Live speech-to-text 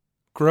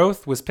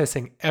growth was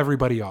pissing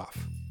everybody off.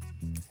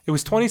 It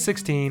was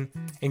 2016,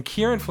 and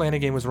Kieran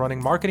Flanagan was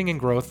running marketing and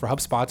growth for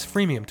HubSpot's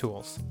freemium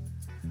tools.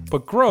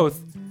 But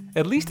growth,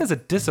 at least as a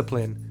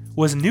discipline,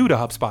 was new to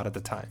HubSpot at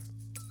the time.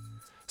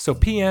 So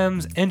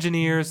PMs,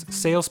 engineers,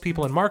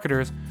 salespeople, and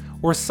marketers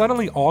were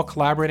suddenly all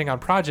collaborating on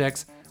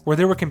projects where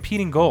there were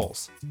competing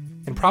goals,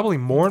 and probably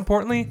more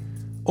importantly,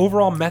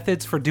 overall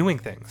methods for doing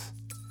things.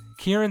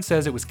 Kieran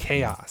says it was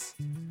chaos,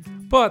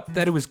 but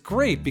that it was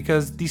great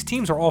because these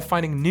teams are all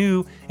finding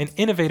new and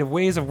innovative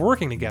ways of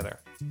working together.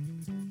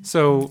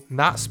 So,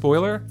 not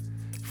spoiler,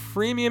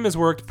 freemium has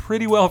worked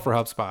pretty well for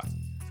HubSpot.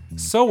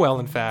 So well,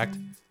 in fact,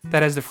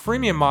 that as the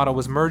freemium model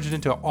was merged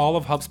into all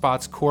of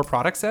HubSpot's core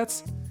product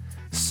sets,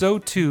 so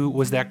too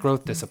was that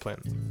growth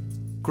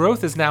discipline.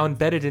 Growth is now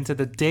embedded into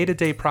the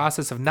day-to-day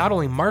process of not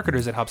only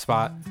marketers at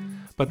HubSpot,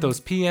 but those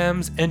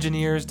PMs,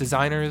 engineers,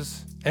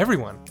 designers,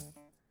 everyone.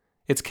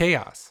 It's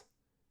chaos.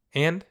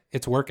 And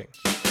it's working.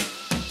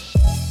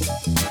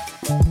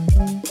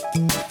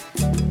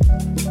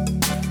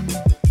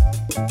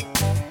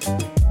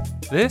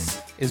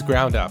 This is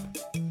Ground Up.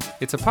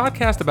 It's a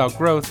podcast about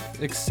growth,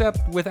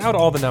 except without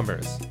all the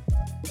numbers.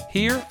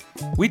 Here,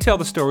 we tell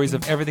the stories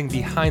of everything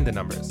behind the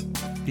numbers,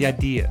 the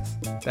ideas,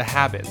 the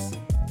habits,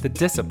 the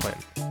discipline,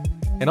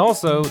 and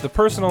also the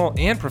personal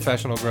and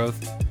professional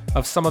growth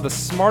of some of the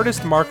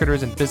smartest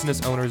marketers and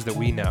business owners that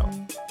we know.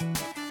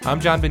 I'm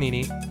John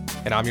Bonini,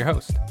 and I'm your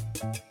host.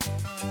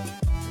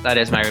 That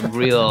is my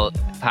real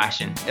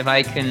passion. If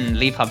I can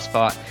leave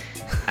HubSpot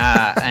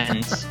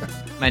and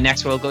my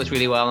next role goes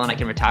really well and I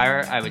can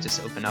retire, I would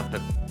just open up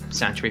a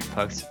sanctuary for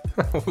pugs.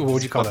 What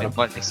would you call that?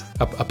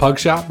 A pug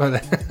shop?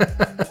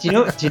 Do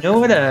you know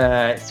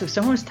what? So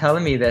someone was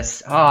telling me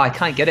this. Oh, I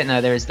can't get it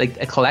now. There's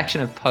like a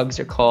collection of pugs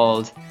are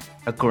called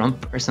a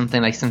grump or something,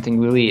 like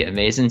something really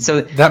amazing.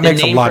 So that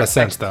makes a lot of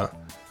sense, though.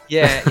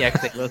 Yeah,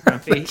 because they look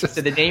grumpy.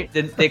 So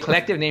the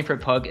collective name for a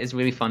pug is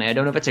really funny. I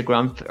don't know if it's a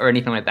grump or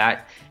anything like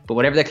that, but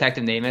whatever the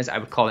collective name is, I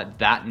would call it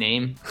that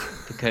name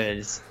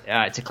because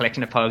it's a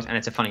collection of pugs and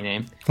it's a funny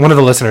name. One of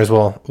the listeners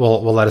will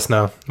let us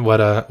know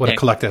what a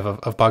collective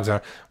of pugs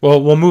are.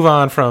 Well, we'll move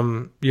on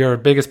from your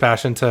biggest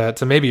passion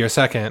to maybe your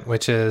second,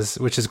 which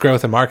is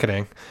growth and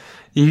marketing.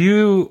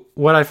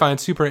 What I find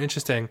super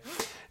interesting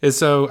is,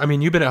 so I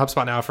mean, you've been at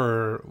HubSpot now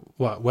for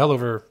what, well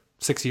over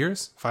 6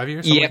 years, 5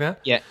 years, something like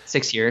that? Yeah,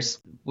 6 years.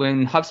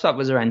 When HubSpot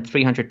was around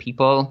 300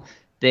 people,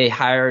 they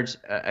hired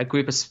a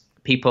group of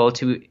people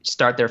to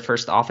start their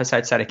first office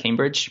outside of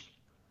Cambridge.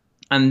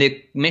 And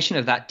the mission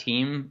of that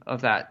team, of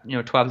that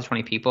 12 to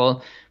 20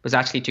 people, was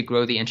actually to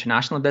grow the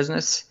international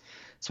business.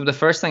 So the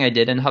first thing I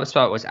did in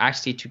HubSpot was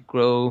actually to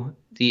grow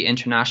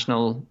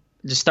to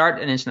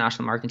start an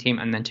international marketing team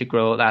and then to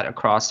grow that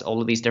across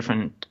all of these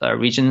different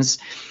regions.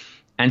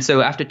 And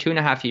so after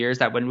 2.5 years,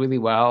 that went really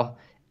well.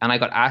 And I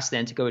got asked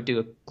then to go do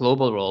a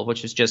global role,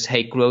 which was just,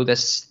 hey, grow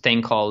this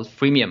thing called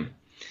freemium.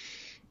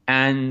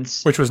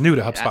 Which was new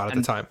to HubSpot at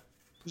the time.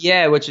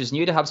 Yeah, which was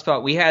new to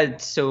HubSpot.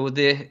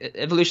 The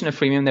evolution of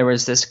freemium, there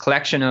was this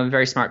collection of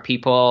very smart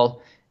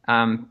people.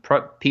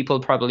 People,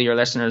 probably your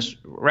listeners,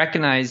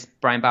 recognize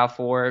Brian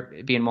Balfour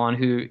being one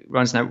who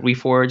runs now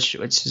Reforge,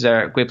 which is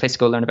a great place to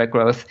go learn about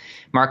growth.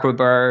 Mark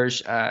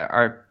Roberge,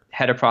 our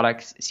head of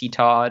product, C.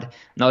 Todd,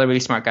 another really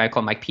smart guy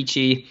called Mike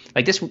Peachy,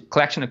 like this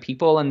collection of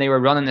people, and they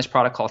were running this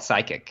product called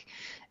Psychic.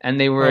 And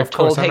they were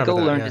told, hey, go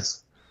learn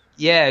this.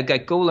 Yeah,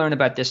 go learn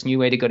about this new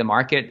way to go to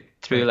market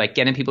through like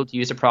getting people to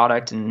use a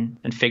product and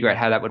figure out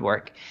how that would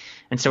work.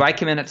 And so I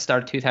came in at the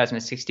start of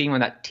 2016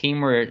 when that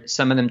team were,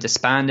 some of them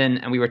disbanding,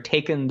 and we were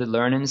taking the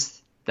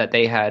learnings that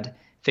they had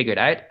figured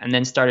out and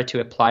then started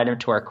to apply them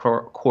to our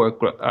core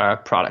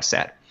product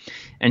set.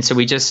 And so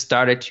we just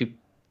started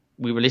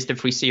we released a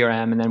free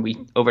CRM, and then we,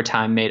 over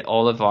time, made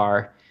all of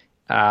our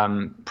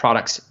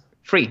products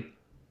free.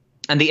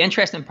 And the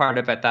interesting part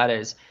about that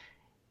is,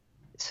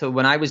 so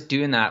when I was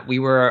doing that, we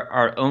were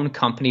our own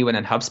company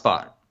within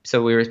HubSpot.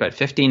 So we were about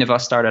 15 of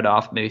us started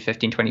off, maybe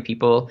 15, 20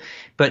 people.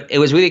 But it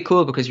was really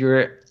cool because you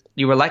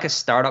were like a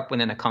startup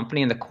within a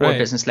company, and the core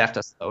business left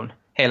us alone.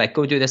 Hey, like,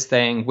 go do this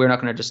thing. We're not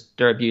going to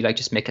disturb you. Like,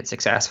 just make it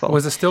successful.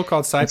 Was it still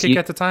called Sidekick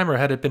at the time, or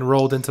had it been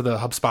rolled into the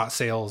HubSpot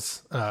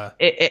sales?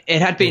 It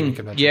had been,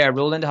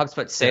 rolled into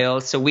HubSpot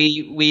sales. Yeah. So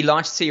we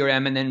launched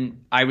CRM, and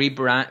then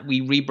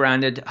we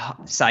rebranded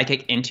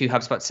Sidekick into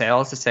HubSpot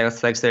Sales, the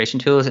sales acceleration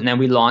tools, and then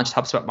we launched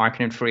HubSpot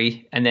Marketing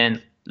Free, and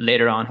then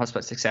later on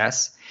HubSpot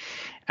Success.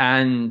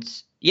 And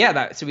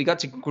so we got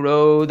to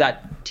grow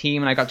that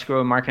team, and I got to grow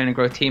a marketing and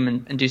growth team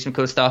and do some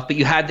cool stuff. But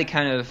you had the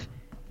kind of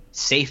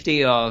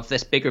safety of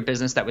this bigger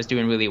business that was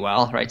doing really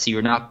well, right? So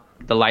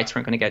the lights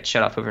weren't going to get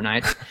shut off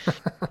overnight.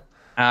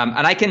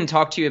 And I can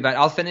talk to you about,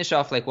 I'll finish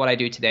off like what I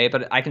do today,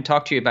 but I can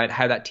talk to you about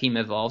how that team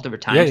evolved over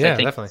time. Yeah, I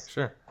think definitely.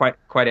 Sure.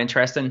 Quite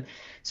interesting.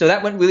 So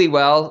that went really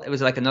well. It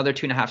was like another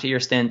 2.5 year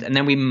stint. And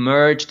then we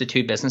merged the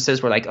two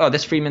businesses. We're like, oh,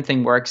 this freemium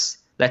thing works.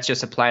 Let's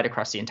just apply it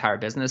across the entire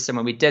business. And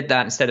when we did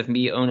that, instead of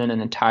me owning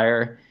an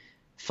entire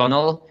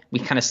funnel, we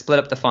kind of split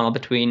up the funnel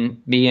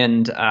between me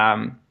and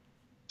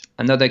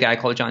another guy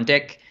called John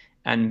Dick.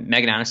 and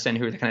Megan Aniston,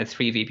 who were the kind of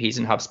three VPs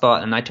in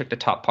HubSpot, and I took the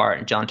top part,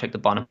 and John took the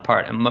bottom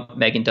part, and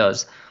Megan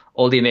does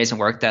all the amazing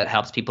work that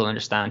helps people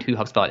understand who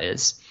HubSpot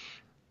is.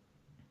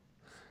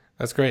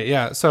 That's great.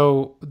 Yeah.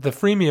 So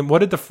what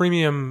did the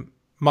freemium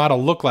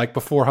model look like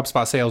before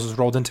HubSpot Sales was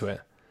rolled into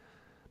it?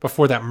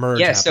 Before that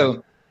merge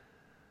happened?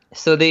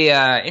 So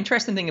the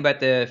interesting thing about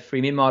the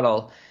freemium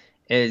model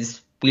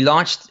is we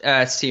launched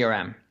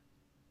CRM.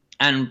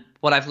 And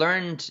what I've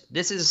learned,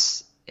 this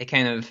is a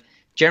kind of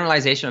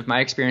generalization of my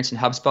experience in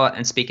HubSpot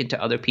and speaking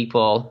to other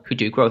people who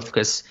do growth,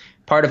 because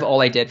part of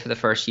all I did for the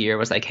first year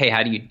was like, hey,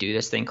 how do you do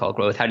this thing called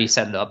growth? How do you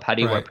set it up? How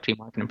do you work between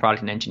marketing,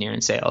 product, and engineering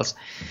and sales?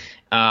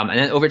 And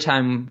then over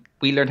time,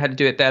 we learned how to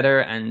do it better,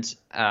 and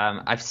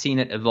I've seen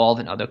it evolve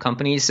in other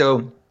companies.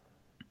 So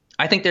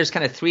I think there's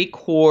kind of three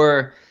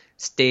core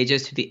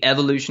stages to the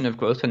evolution of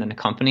growth within a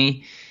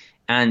company.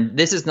 And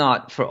this is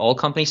not for all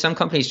companies. Some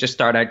companies just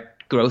start out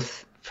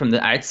growth from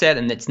the outset,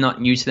 and it's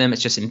not new to them.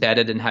 It's just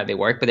embedded in how they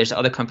work. But there's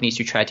other companies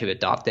who try to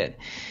adopt it.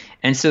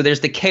 And so there's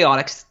the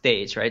chaotic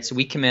stage, right? So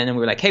we come in and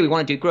we're like, hey, we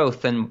want to do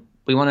growth, and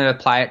we want to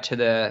apply it to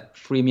the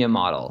freemium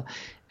model.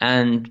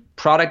 And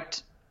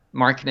product,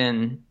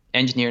 marketing,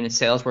 engineering, and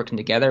sales working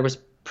together was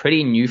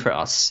pretty new for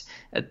us.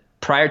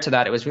 Prior to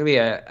that, it was really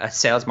a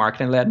sales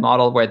marketing-led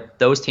model where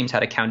those teams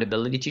had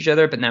accountability to each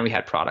other, but now we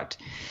had product.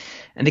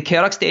 And the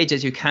chaotic stage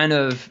is you kind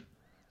of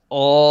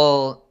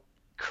all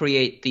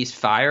create these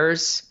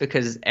fires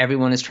because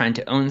everyone is trying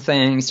to own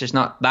things. There's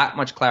not that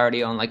much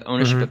clarity on like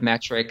ownership of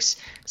metrics.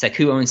 It's like,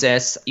 who owns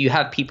this? You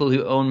have people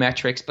who own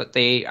metrics, but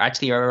they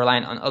actually are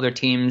reliant on other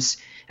teams,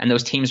 and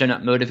those teams are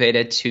not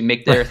motivated to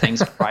make their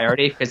things a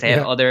priority because they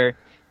have other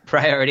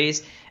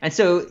priorities. And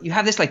so you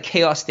have this like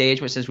chaos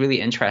stage, which is really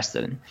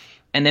interesting.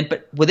 And then,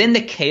 but within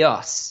the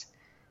chaos,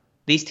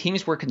 these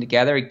teams working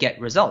together get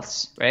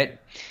results, right?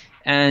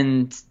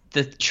 And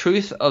the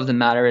truth of the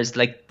matter is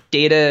like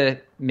data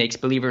makes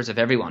believers of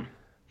everyone.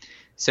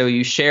 So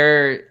you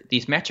share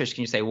these metrics and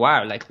you say,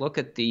 wow, like look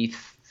at the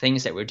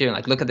things that we're doing.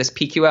 Like look at this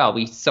PQL.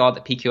 We saw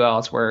that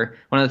PQLs were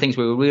one of the things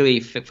we were really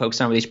focused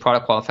on with these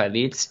product qualified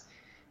leads.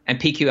 And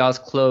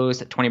PQLs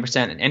closed at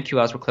 20% and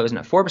MQLs were closing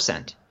at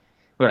 4%.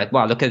 We're like,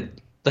 wow, look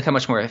how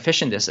much more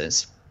efficient this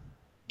is.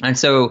 And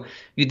so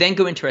you then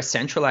go into a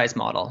centralized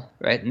model,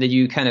 right? And then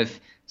you kind of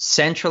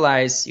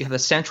centralize, you have a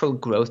central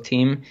growth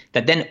team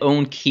that then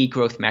own key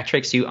growth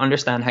metrics. You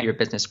understand how your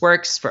business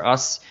works. For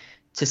us,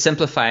 to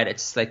simplify it,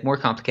 it's like more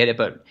complicated,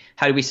 but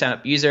how do we sign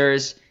up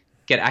users,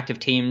 get active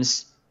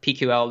teams,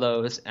 PQL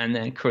those, and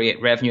then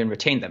create revenue and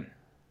retain them?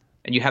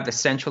 And you have the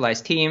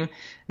centralized team.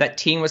 That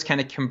team was kind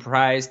of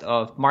comprised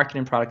of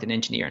marketing, product, and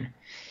engineering.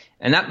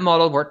 And that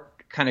model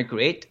worked kind of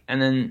great.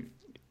 And then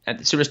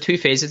so there's two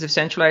phases of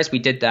centralized. We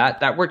did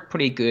that. That worked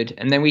pretty good.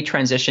 And then we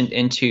transitioned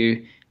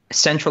into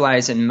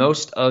centralizing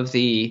most of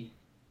the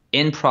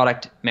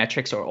in-product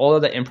metrics or all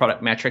of the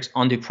in-product metrics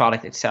onto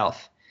product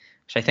itself,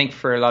 which I think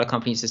for a lot of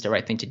companies is the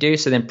right thing to do.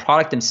 So then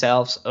product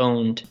themselves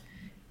owned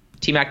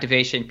team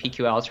activation,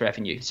 PQLs,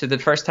 revenue. So the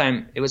first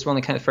time, it was one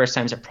of the kind of first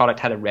times a product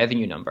had a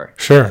revenue number.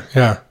 Sure,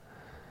 yeah.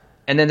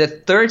 And then the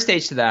third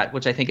stage to that,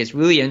 which I think is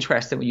really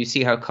interesting when you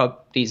see how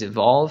companies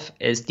evolve,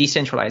 is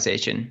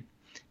decentralization.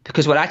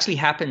 Because what actually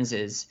happens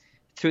is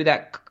through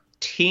that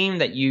team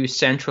that you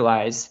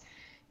centralize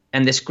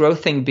and this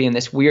growth thing being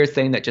this weird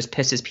thing that just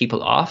pisses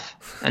people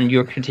off and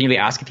you're continually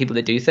asking people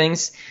to do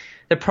things,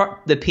 the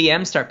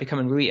PMs start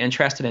becoming really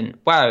interested in,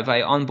 wow, if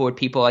I onboard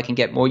people, I can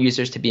get more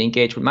users to be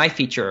engaged with my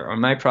feature or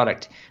my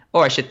product,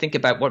 or I should think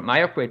about what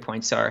my upgrade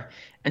points are.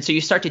 And so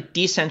you start to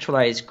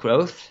decentralize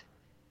growth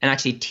and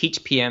actually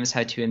teach PMs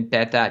how to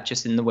embed that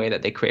just in the way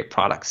that they create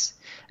products.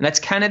 And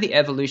that's kind of the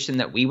evolution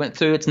that we went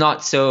through. It's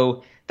not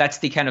so... That's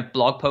the kind of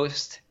blog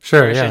post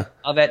version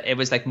of it. It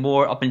was like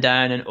more up and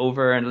down and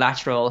over and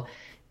lateral.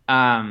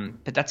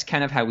 But that's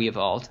kind of how we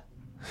evolved.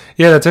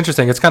 Yeah, that's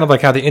interesting. It's kind of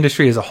like how the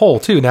industry as a whole,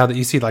 too, now that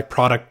you see like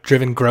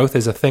product-driven growth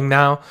is a thing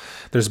now.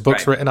 There's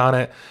books written on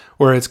it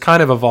where it's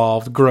kind of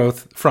evolved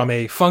growth from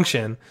a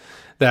function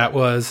that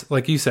was,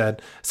 like you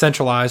said,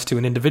 centralized to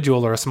an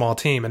individual or a small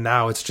team. And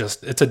now it's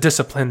a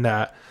discipline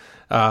that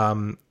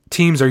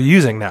teams are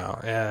using now.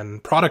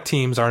 And product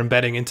teams are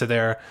embedding into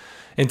their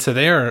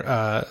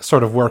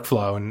sort of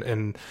workflow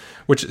and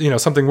which,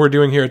 something we're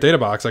doing here at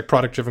DataBox, like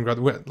product driven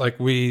growth, like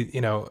we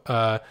don't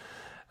have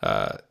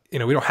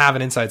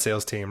an inside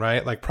sales team,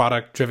 right? Like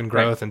product driven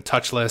growth and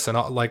touchless and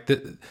all, like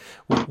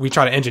we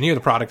try to engineer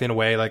the product in a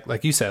way,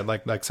 like you said,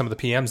 like some of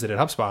the PMs did at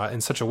HubSpot,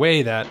 in such a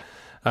way that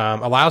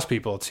allows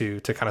people to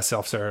kind of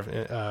self-serve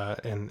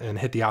and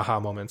hit the aha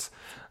moments.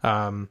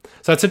 So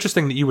that's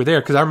interesting that you were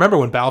there, because I remember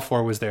when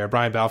Balfour was there,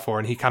 Brian Balfour,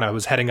 and he kind of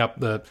was heading up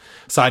the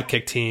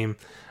Sidekick team.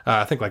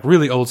 I think like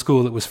really old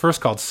school. It was first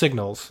called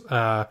Signals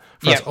for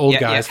us old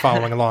guys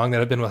following along that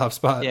have been with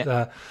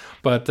HubSpot.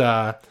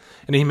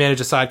 And he managed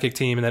a Sidekick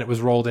team, and then it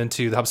was rolled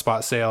into the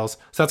HubSpot sales.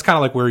 So that's kind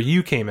of like where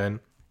you came in.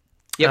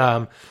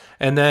 Yep.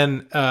 And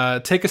then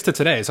take us to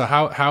today. So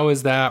how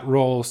is that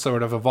role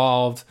sort of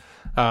evolved?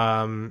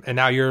 And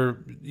now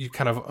you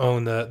kind of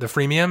own the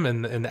freemium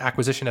and the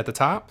acquisition at the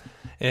top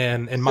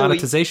and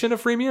monetization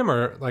of freemium,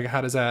 or like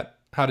how does that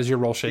How does your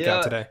role shake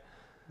out today?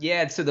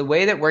 Yeah, so the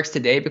way that works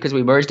today, because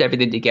we merged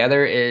everything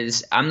together,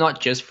 is I'm not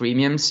just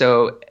freemium.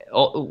 So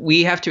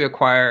we have to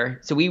acquire,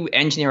 so we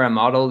engineer a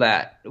model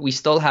that we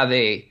still have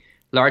a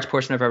large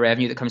portion of our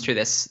revenue that comes through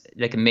this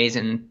like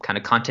amazing kind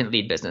of content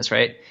lead business,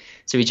 right?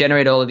 So we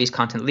generate all of these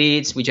content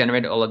leads, we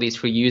generate all of these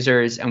free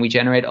users, and we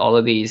generate all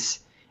of these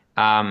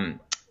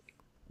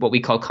what we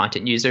call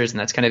content users, and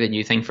that's kind of a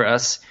new thing for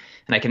us.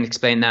 And I can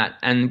explain that.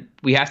 And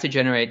we have to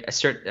generate a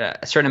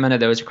certain amount of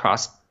those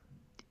across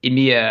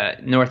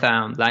EMEA,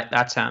 NorthAm,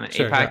 LATAM, and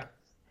APAC. Yeah.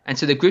 And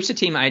so the groups of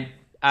team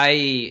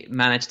I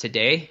manage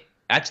today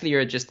actually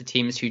are just the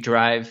teams who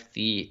drive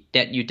the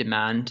net new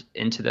demand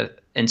into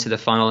the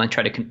funnel and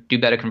try to do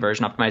better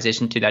conversion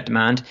optimization to that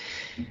demand.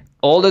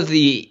 All of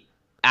the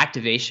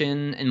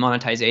activation and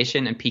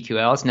monetization and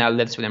PQLs now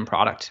lives within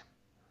product.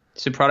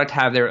 So product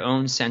have their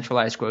own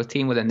centralized growth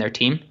team within their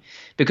team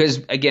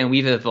because, again,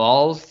 we've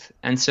evolved.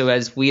 And so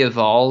as we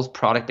evolved,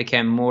 product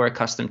became more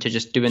accustomed to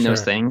just doing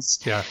those things.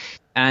 Yeah.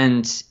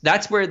 And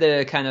that's where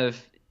the kind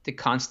of the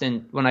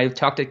constant, when I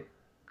talk to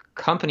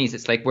companies,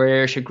 it's like,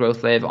 where should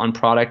growth live, on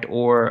product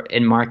or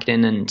in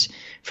marketing? And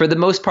for the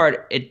most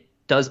part, it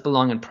does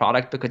belong in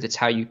product because it's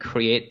how you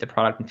create the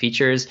product and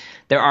features.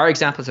 There are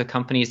examples of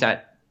companies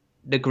that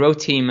the growth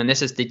team, and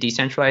this is the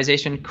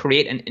decentralization,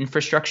 create an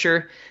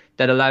infrastructure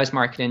that allows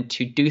marketing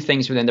to do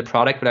things within the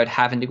product without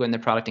having to go in the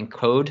product and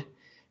code.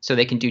 So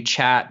they can do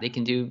chat, they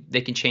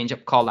can change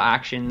up call to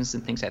actions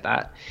and things like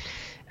that.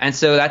 And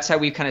so that's how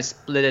we've kind of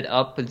split it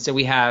up. And so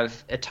we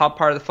have a top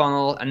part of the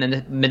funnel, and then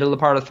the middle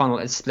part of the funnel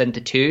is split into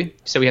two.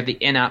 So we have the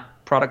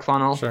in-app product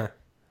funnel,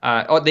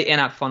 or the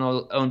in-app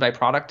funnel owned by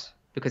product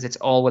because it's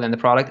all within the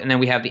product. And then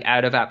we have the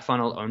out-of-app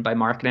funnel owned by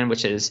marketing,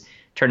 which is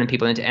turning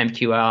people into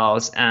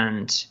MQLs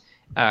and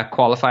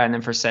qualifying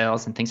them for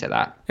sales and things like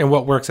that. And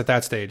what works at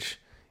that stage?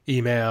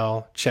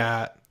 Email,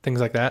 chat, things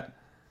like that?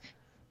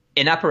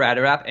 In-app or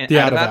out-of-app?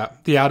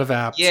 The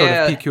out-of-app sort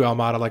of PQL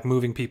model, like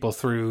moving people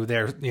through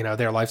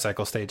their life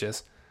cycle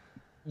stages.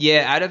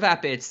 Yeah,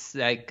 out-of-app, it's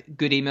like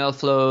good email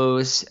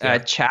flows.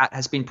 Chat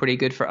has been pretty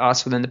good for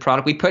us within the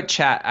product. We put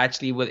chat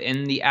actually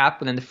within the app,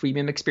 within the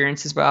freemium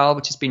experience as well,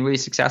 which has been really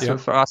successful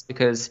for us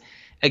because,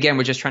 again,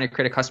 we're just trying to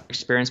create a customer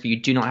experience where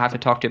you do not have to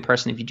talk to a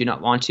person if you do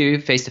not want to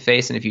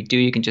face-to-face, and if you do,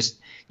 you can just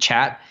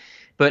chat.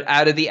 But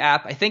out of the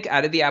app, I think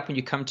out of the app, when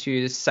you come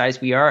to the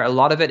size we are, a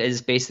lot of it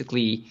is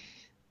basically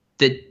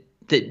the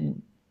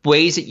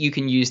ways that you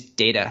can use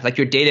data, like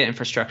your data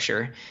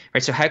infrastructure,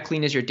 right? So how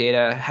clean is your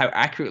data? How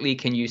accurately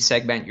can you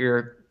segment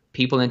your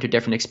people into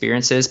different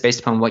experiences based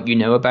upon what you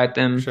know about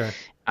them? Sure.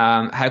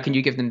 How can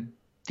you give them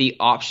the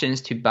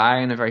options to buy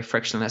in a very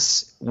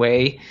frictionless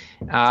way?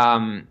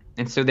 And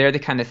so they're the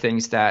kind of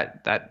things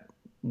that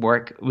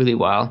work really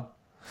well.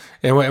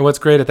 And what's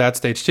great at that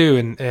stage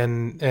too,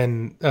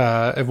 and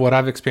of what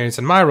I've experienced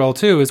in my role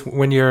too, is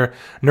when you're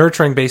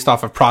nurturing based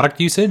off of product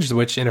usage,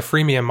 which in a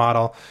freemium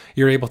model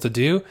you're able to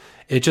do,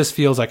 it just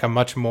feels like a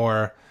much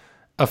more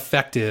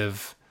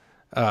effective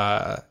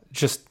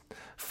just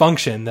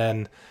function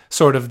than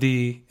sort of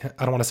I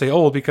don't want to say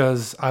old,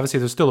 because obviously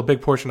there's still a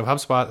big portion of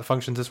HubSpot that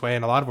functions this way,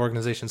 and a lot of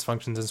organizations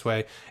functions this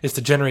way, is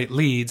to generate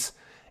leads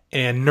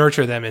and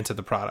nurture them into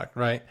the product,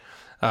 right?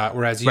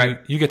 Whereas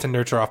you get to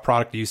nurture off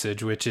product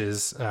usage, which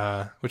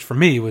for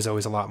me was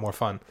always a lot more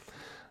fun.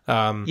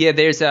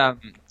 There's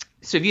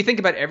so if you think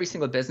about every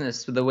single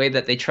business, the way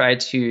that they try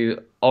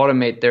to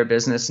automate their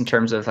business in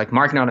terms of like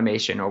marketing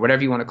automation or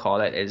whatever you want to call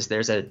it, is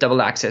there's a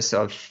double axis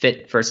of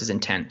fit versus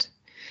intent.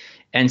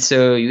 And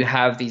so you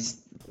have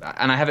these,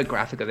 and I have a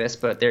graphic of this,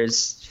 but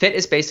fit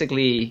is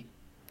basically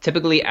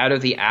typically out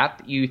of the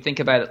app. You think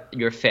about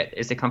your fit.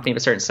 Is the company of a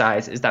certain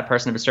size? Is that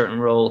person of a certain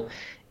role?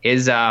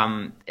 Is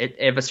of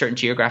a certain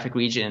geographic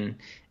region?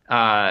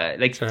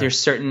 There's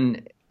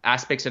certain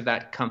aspects of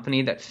that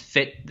company that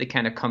fit the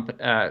kind of company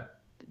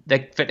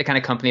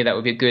that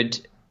would be a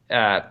good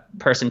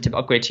person to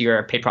upgrade to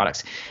your paid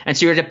products. And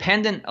so you're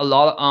dependent a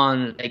lot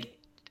on like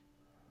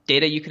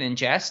data you can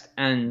ingest,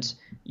 and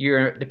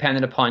you're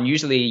dependent upon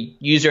usually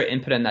user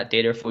input in that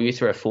data for you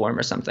through a form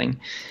or something.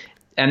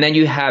 And then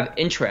you have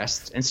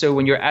interest. And so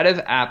when you're out of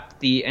app,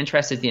 the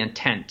interest is the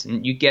intent,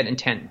 and you get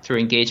intent through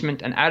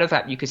engagement. And out of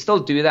app, you can still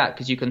do that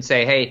because you can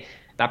say, hey,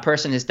 that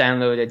person has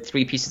downloaded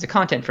 3 pieces of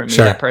content from me.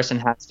 Sure. That person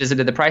has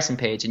visited the pricing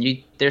page,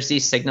 and there's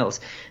these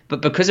signals.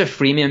 But because of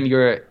freemium,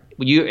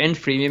 when you're in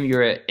freemium,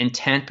 your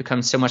intent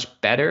becomes so much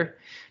better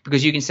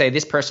because you can say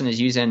this person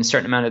is using a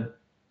certain amount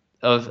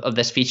of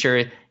this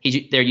feature.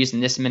 They're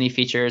using this many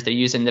features. They're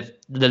using the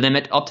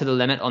limit up to the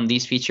limit on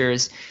these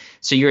features.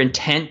 So your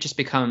intent just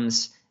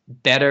becomes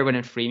better when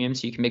in freemium,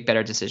 so you can make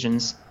better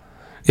decisions.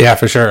 Yeah,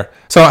 for sure.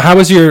 So how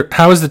is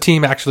the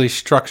team actually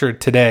structured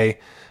today,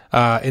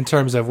 in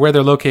terms of where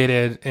they're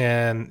located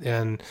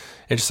and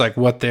just like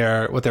what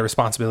their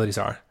responsibilities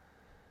are?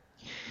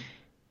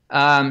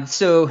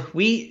 So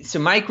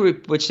my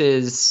group, which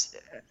is,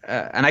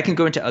 and I can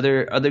go into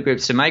other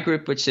groups. So my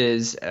group, which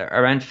is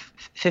around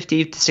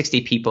 50 to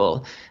 60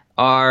 people,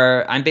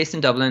 I'm based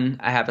in Dublin.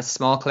 I have a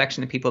small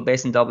collection of people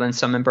based in Dublin,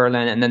 some in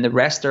Berlin, and then the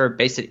rest are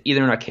based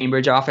either in our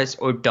Cambridge office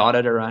or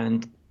dotted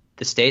around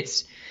the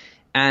States.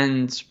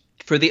 And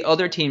for the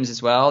other teams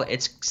as well,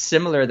 it's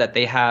similar that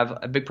they have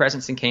a big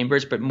presence in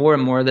Cambridge, but more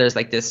and more there's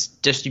like this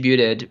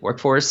distributed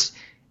workforce.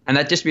 And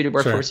that distributed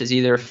workforce Sure. is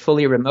either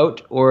fully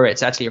remote or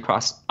it's actually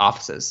across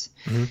offices.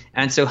 Mm-hmm.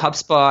 And so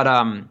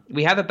HubSpot,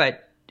 we have about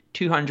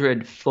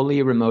 200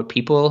 fully remote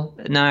people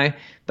now.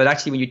 But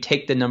actually, when you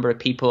take the number of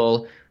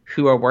people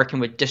who are working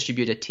with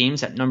distributed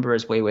teams, that number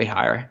is way, way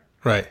higher.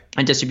 Right.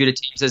 And distributed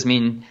teams does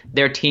mean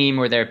their team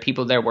or their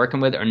people they're working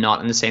with are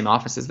not in the same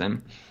office as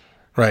them.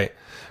 Right.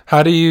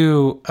 How do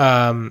you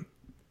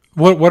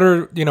what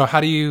are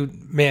how do you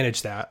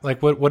manage that?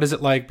 Like what is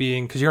it like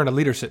being, because you're in a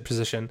leadership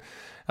position,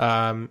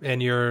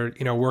 and you're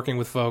working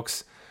with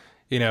folks,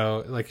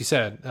 like you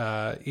said,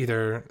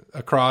 either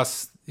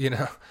across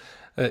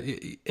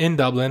in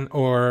Dublin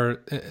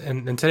or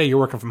and today you're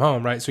working from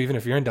home, right? So even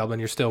if you're in Dublin,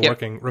 you're still Yep.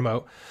 working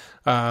remote.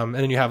 And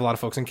then you have a lot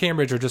of folks in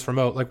Cambridge or just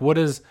remote. Like what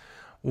is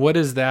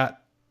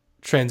that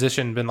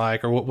transition been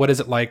like, or what is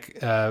it like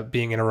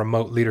being in a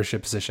remote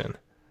leadership position?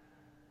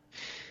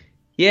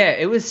 Yeah,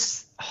 it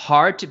was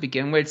hard to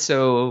begin with.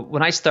 So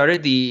when I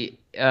started the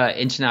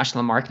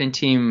international marketing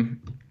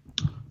team,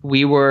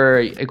 we were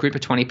a group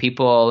of 20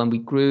 people and we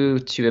grew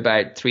to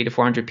about 300 to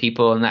 400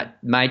 people. And that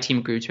my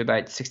team grew to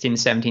about 16 to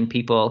 17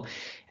 people.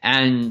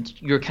 And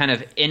you're kind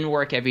of in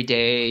work every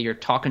day. You're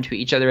talking to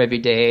each other every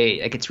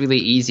day. Like it's really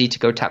easy to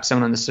go tap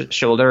someone on the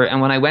shoulder.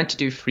 And when I went to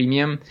do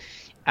freemium,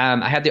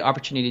 I had the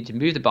opportunity to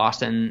move to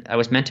Boston. I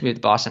was meant to move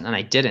to Boston and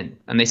I didn't.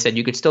 And they said,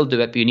 you could still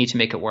do it, but you need to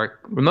make it work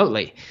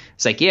remotely.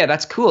 It's like, yeah,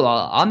 that's cool.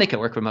 I'll make it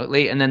work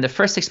remotely. And then the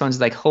first 6 months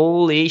is like,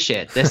 holy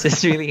shit, this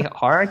is really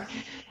hard.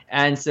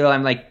 And so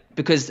I'm like,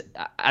 because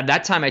at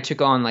that time I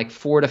took on like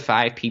 4 to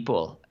 5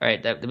 people,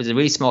 right? That was a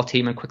really small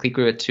team and quickly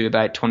grew it to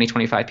about 20,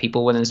 25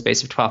 people within the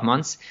space of 12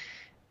 months.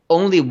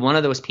 Only one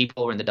of those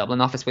people were in the Dublin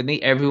office with me.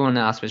 Everyone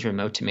else was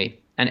remote to me.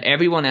 And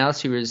everyone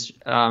else who was,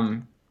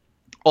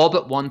 all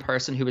but one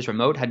person who was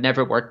remote had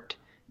never worked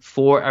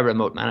for a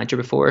remote manager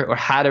before or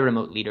had a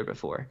remote leader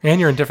before. And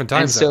you're in different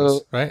time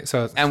zones, right?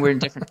 And we're in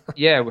different,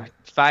 yeah, we're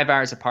 5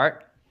 hours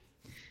apart.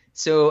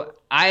 So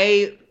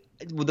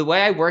the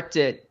way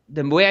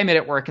I made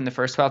it work in the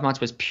first 12 months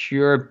was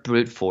pure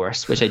brute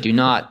force, which I do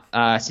not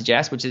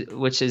suggest,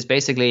 which is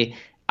basically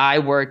I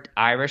worked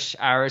Irish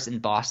hours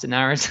and Boston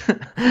hours.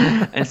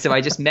 And so I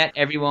just met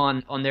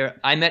everyone on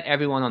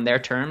their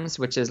terms,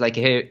 which is like,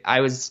 hey, I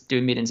was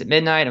doing meetings at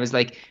midnight. I was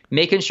like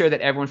making sure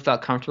that everyone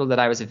felt comfortable that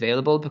I was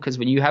available, because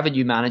when you have a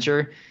new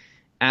manager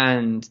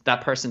and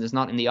that person is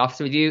not in the office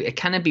with you, it's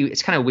kind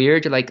of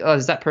weird. You're like, oh,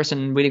 is that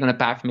person really going to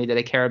back for me? Do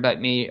they care about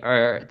me,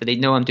 or do they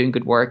know I'm doing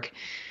good work?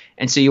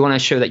 And so you want to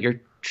show that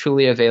you're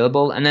truly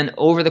available. And then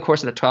over the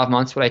course of the 12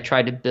 months, what I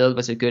tried to build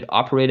was a good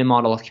operating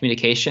model of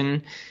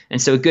communication. And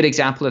so a good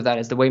example of that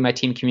is the way my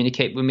team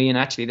communicate with me. And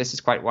actually, this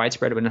is quite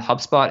widespread within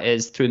HubSpot,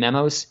 is through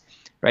memos,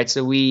 right?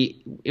 So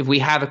if we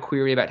have a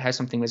query about how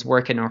something is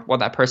working or what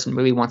that person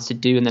really wants to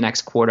do in the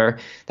next quarter,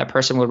 that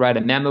person will write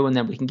a memo and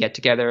then we can get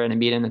together in a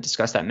meeting and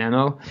discuss that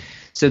memo.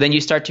 So then you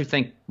start to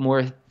think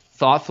more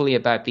thoughtfully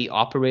about the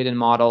operating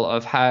model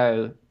of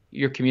how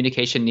your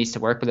communication needs to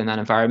work within that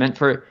environment.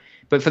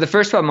 But for the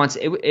first 12 months,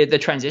 the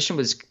transition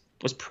was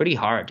pretty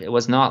hard. It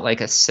was not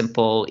like a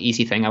simple,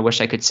 easy thing. I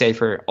wish I could say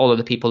for all of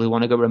the people who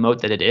want to go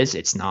remote that it is.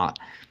 It's not.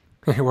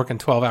 You're working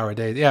 12-hour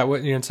days. Yeah,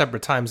 when you're in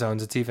separate time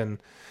zones, it's even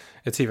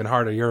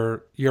harder.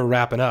 You're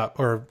wrapping up,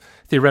 or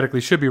theoretically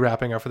should be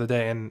wrapping up for the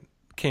day, and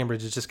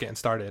Cambridge is just getting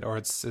started, or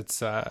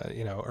it's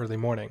early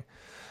morning.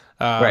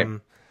 Right.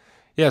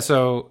 Yeah.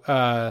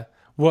 So,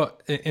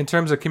 in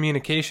terms of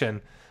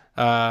communication,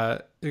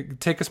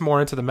 take us more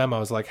into the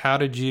memos. Like, how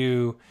did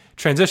you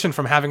transition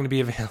from having to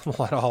be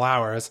available at all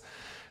hours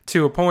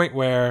to a point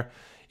where,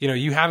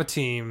 you have a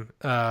team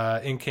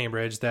in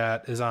Cambridge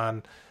that is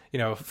on,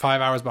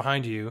 5 hours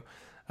behind you.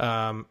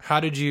 How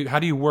do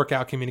you work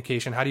out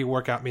communication? How do you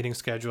work out meeting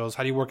schedules?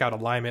 How do you work out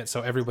alignment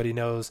so everybody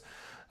knows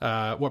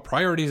what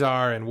priorities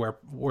are and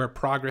where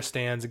progress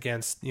stands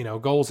against,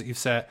 goals that you've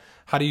set?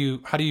 How do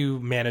you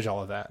manage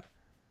all of that?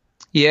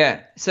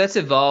 Yeah, so that's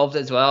evolved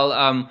as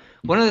well.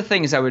 One of the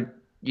things I would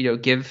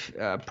give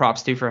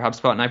props to for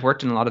HubSpot, and I've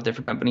worked in a lot of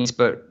different companies,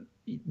 but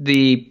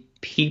the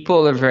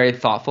people are very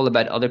thoughtful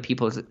about other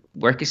people's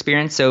work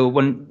experience. So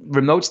when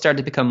remote started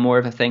to become more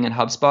of a thing in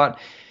HubSpot,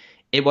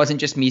 it wasn't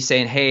just me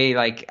saying, hey,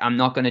 like, I'm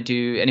not going to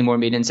do any more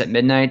meetings at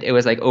midnight. It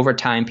was like over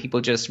time,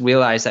 people just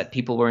realized that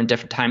people were in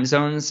different time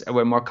zones,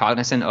 were more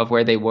cognizant of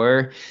where they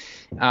were.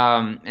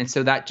 And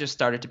so that just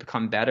started to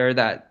become better,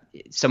 that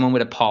someone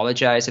would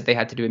apologize if they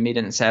had to do a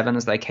meeting at 7.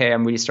 It's like, hey,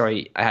 I'm really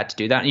sorry I had to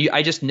do that. And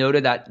I just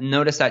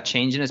noticed that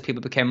changing as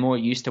people became more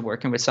used to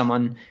working with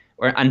someone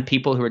and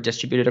people who are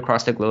distributed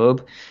across the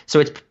globe. So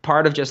it's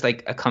part of just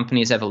like a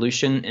company's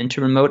evolution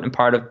into remote, and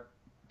part of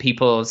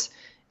people's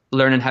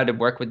learning how to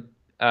work with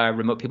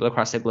remote people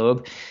across the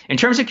globe. In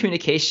terms of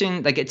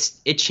communication, like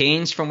it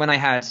changed from when I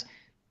had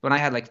when I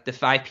had like the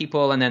 5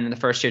 people, and then in the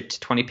first year to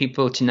 20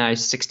 people to now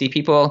 60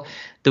 people,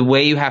 the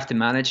way you have to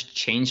manage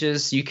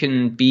changes. You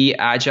can be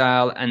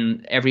agile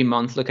and every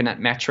month looking at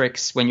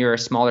metrics when you're a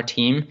smaller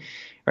team,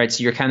 right?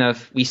 So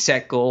we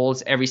set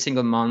goals every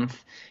single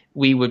month.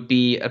 We would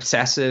be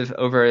obsessive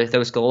over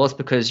those goals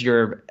because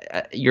you're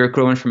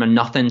growing from a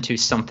nothing to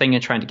something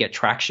and trying to get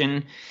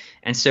traction.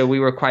 And so we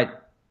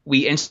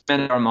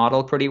instrumented our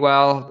model pretty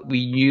well.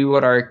 We knew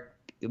what our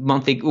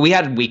we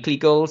had weekly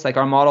goals. Like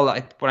our model,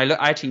 I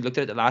actually looked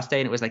at it the last day,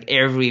 and it was like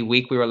every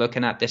week we were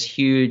looking at this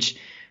huge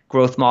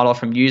growth model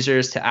from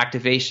users to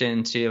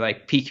activation to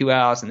like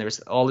PQLs, and there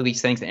was all of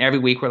these things. And every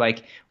week we're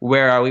like,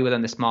 where are we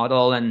within this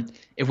model? And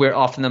if we're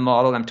off in the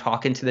model, I'm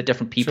talking to the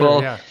different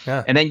people. Sure,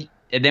 yeah.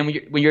 And then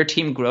when your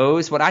team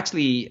grows, what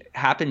actually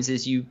happens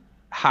is you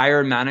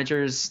hire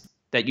managers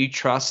that you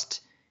trust,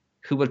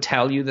 who will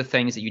tell you the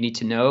things that you need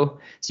to know.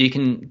 So you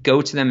can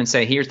go to them and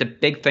say, here's the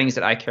big things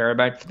that I care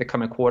about for the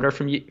coming quarter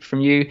from you.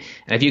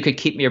 And if you could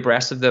keep me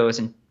abreast of those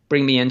and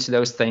bring me into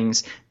those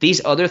things.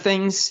 These other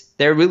things,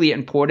 they're really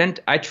important.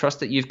 I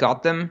trust that you've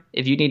got them.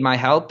 If you need my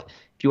help,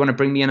 if you want to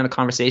bring me in on a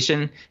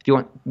conversation, if you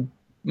want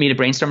me to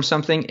brainstorm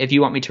something, if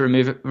you want me to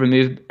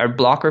remove or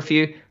block a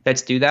few,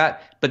 let's do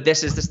that. But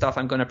this is the stuff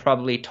I'm going to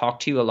probably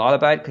talk to you a lot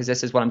about, because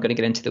this is what I'm going to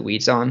get into the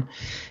weeds on.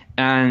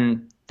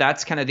 And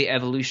that's kind of the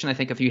evolution, I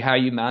think, of how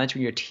you manage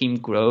when your team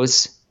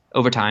grows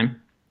over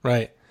time.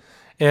 Right.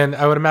 And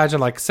I would imagine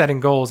like setting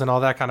goals and all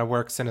that kind of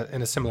works in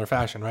a similar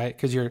fashion, right?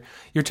 Because you're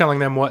telling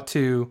them what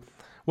to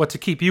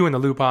keep you in the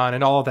loop on,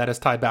 and all of that is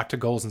tied back to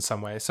goals in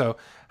some way. So,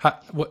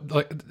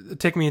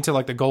 take me into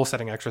like the goal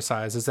setting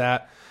exercise. Is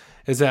it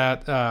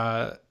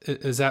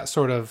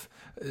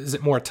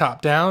more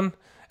top down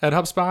at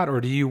HubSpot,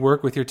 or do you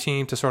work with your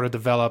team to sort of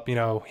develop,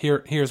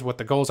 here's what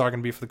the goals are going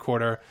to be for the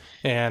quarter,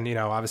 and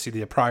obviously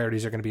the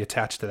priorities are going to be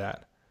attached to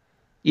that?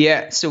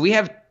 Yeah, so we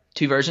have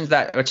 2 versions of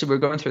that. Actually, we're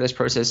going through this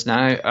process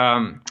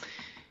now.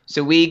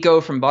 So we go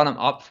from bottom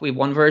up. We have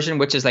one version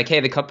which is like, hey,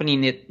 the company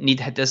need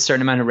to hit this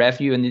certain amount of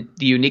revenue, and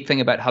the unique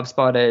thing about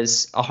HubSpot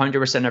is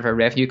 100% of our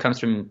revenue comes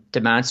from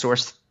demand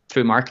source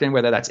through marketing,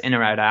 whether that's in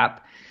or out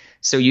app.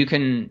 So you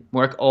can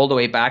work all the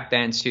way back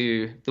then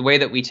to the way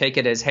that we take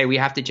it is, hey, we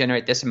have to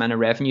generate this amount of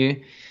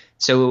revenue.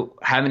 So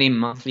how many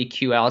monthly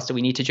QLs do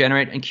we need to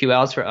generate? And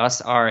QLs for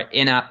us are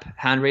in-app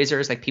hand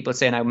raisers, like people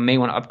saying I may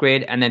want to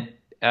upgrade, and then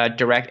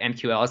direct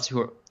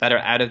MQLs that are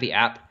out of the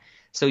app.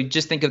 So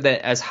just think of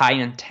that as high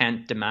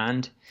intent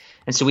demand.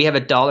 And so we have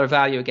a dollar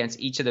value against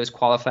each of those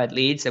qualified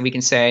leads, and we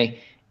can say,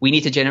 we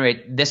need to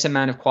generate this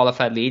amount of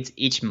qualified leads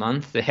each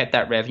month to hit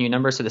that revenue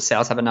number, so the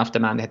sales have enough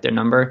demand to hit their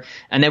number.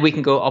 And then we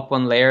can go up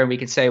one layer, and we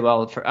can say,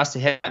 well, for us to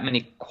hit that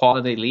many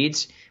quality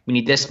leads, we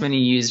need this many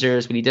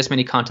users, we need this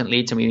many content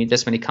leads, and we need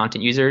this many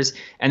content users.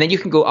 And then you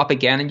can go up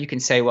again, and you can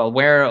say, well,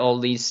 where are all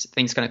these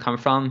things going to come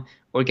from?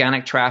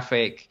 Organic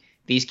traffic,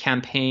 these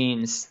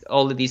campaigns,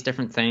 all of these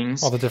different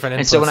things. All the different inputs,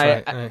 and so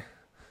right.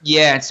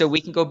 Yeah, so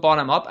we can go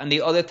bottom up, and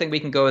the other thing we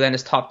can go then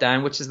is top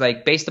down, which is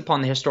like based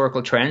upon the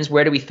historical trends,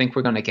 where do we think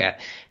we're going to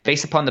get?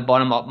 Based upon the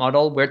bottom up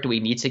model, where do we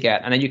need to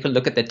get? And then you can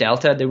look at the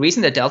delta. The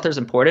reason the delta is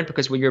important,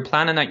 because when you're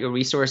planning out your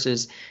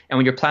resources and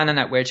when you're planning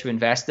out where to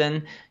invest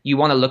in, you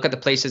want to look at the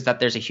places that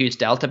there's a huge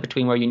delta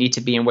between where you need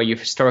to be and where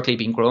you've historically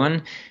been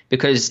growing.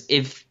 Because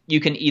if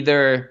you can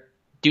either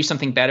do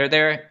something better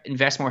there,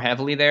 invest more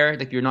heavily there,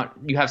 like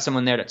you have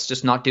someone there that's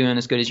just not doing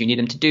as good as you need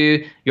them to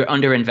do, you're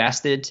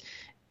underinvested,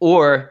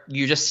 or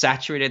you just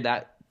saturated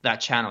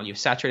that channel, you've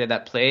saturated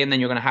that play, and then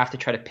you're going to have to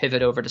try to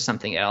pivot over to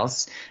something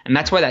else. And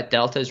that's why that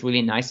delta is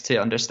really nice to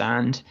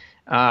understand.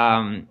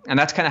 And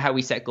that's kind of how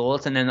we set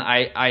goals. And then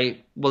I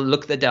will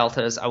look at the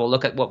deltas, I will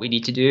look at what we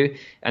need to do,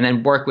 and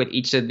then work with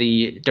each of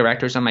the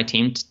directors on my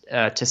team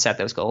to set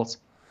those goals.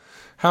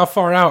 How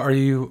far out are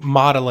you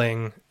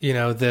modeling,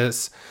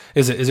 this?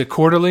 Is it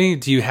quarterly?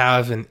 Do you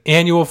have an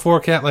annual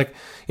forecast? Like,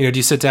 do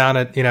you sit down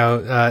at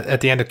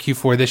the end of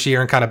Q4 this year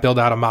and kind of build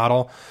out a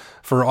model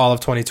for all of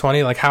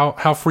 2020? Like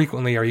how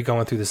frequently are you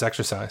going through this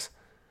exercise?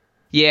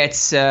 Yeah,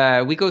 it's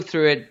we go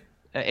through it.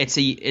 It's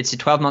a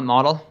 12-month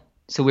model.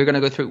 So we're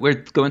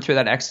going through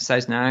that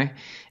exercise now.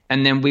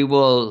 And then we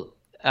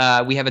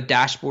have a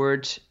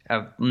dashboard,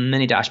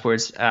 many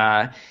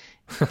dashboards,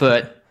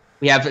 but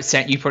we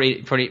have you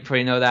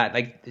probably know that,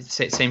 like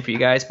same for you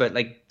guys, but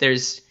like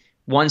there's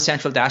one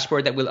central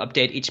dashboard that we'll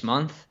update each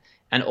month,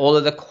 and all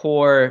of the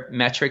core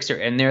metrics are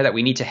in there that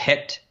we need to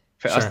hit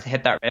for us to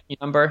hit that revenue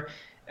number.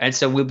 And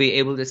so we'll be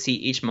able to see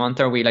each month,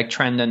 are we like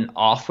trending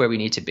off where we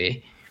need to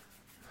be.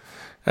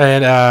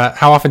 And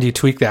how often do you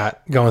tweak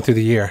that going through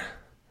the year?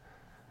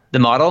 The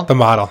model? The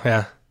model,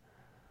 yeah.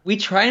 We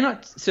try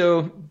not.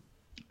 So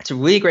it's a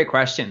really great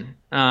question.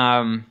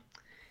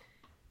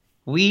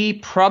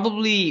 We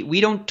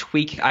don't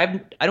tweak.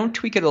 I don't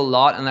tweak it a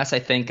lot unless I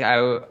think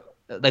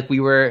we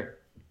were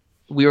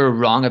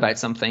wrong about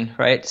something,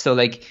 right? So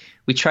like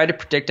we try to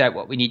predict out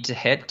what we need to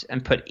hit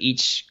and put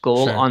each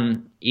goal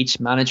on each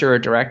manager or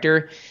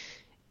director.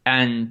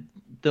 And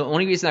the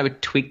only reason I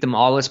would tweak them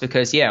all is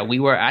because, we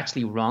were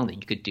actually wrong that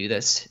you could do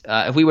this.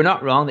 If we were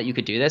not wrong that you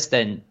could do this,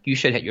 then you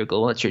should hit your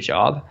goal. It's your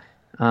job.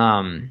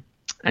 And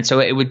so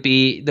it would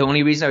be, the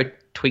only reason I would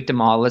tweak the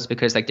model is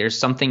because like there's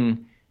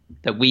something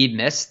that we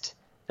missed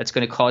that's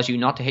going to cause you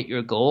not to hit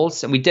your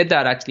goals. And we did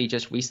that actually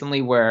just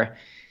recently, where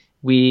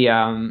we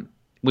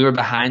were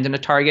behind on a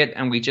target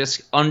and we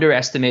just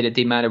underestimated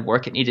the amount of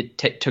work it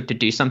took to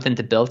do something,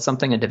 to build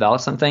something and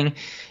develop something.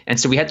 And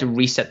so we had to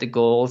reset the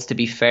goals to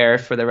be fair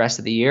for the rest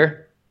of the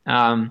year.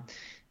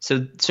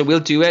 So we'll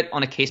do it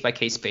on a case by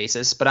case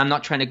basis, but I'm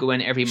not trying to go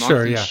in every month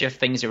and shift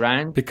things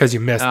around because you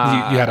missed. You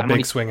had a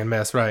big swing and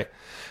miss, right?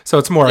 So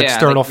it's more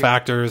external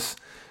factors,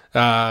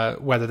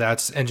 whether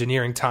that's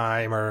engineering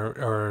time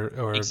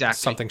or exactly.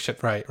 Something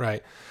shipped.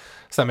 Right.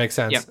 So that makes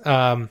sense. Yep.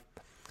 And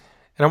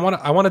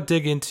I want to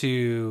dig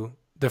into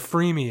the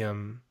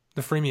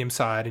freemium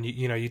side, and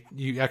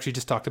you actually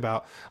just talked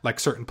about like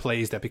certain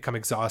plays that become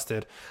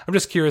exhausted. I'm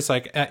just curious,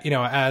 like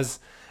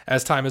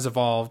as time has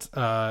evolved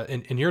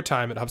in your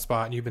time at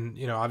HubSpot, and you've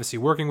been obviously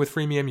working with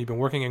freemium, you've been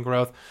working in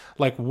growth.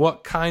 Like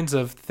what kinds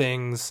of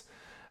things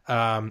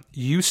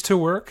used to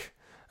work?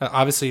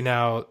 Obviously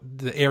now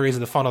the areas of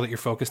the funnel that you're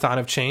focused on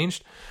have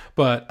changed,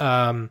 but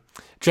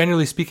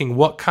generally speaking,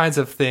 what kinds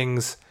of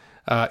things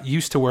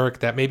used to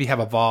work that maybe have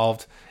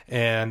evolved,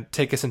 and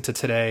take us into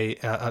today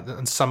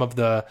and some of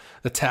the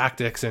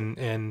tactics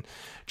and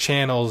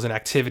channels and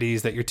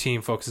activities that your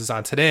team focuses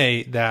on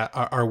today that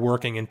are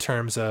working in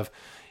terms of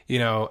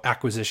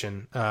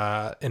acquisition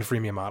in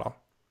freemium model.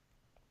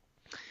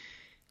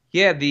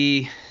 Yeah,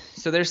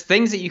 so there's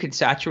things that you can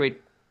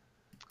saturate.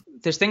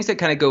 There's things that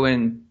kind of go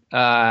in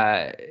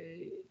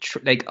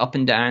like up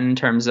and down in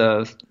terms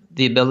of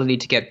the ability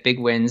to get big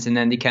wins, and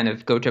then they kind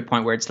of go to a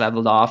point where it's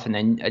leveled off, and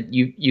then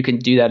you can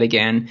do that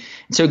again.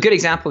 So a good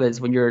example is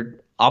when you're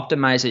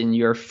optimizing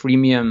your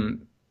freemium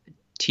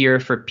tier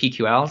for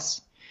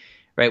PQLs,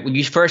 right? When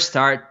you first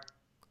start,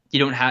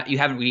 you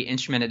haven't really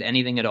instrumented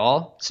anything at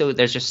all, so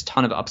there's just a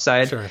ton of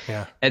upside. Sure,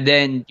 yeah. And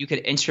then you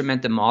could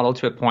instrument the model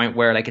to a point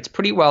where like it's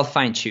pretty well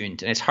fine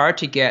tuned, and it's hard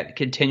to get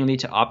continually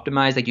to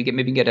optimize. Like you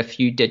maybe get a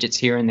few digits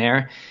here and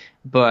there,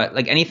 but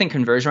like anything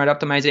conversion rate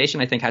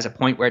optimization, I think has a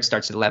point where it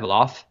starts to level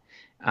off.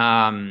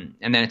 And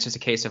then it's just a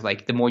case of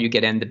like the more you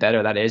get in, the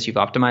better that is. You've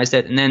optimized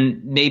it, and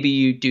then maybe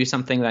you do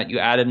something that you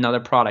add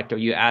another product or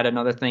you add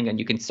another thing, and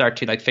you can start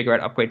to like figure out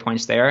upgrade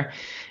points there.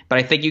 But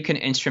I think you can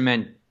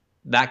instrument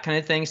that kind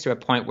of things to a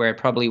point where it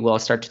probably will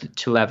start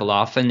to level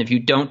off. And if you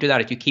don't do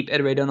that, if you keep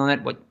iterating on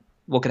it,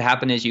 what could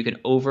happen is you can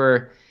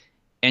over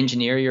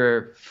engineer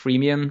your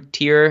freemium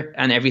tier,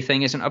 and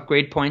everything is an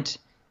upgrade point,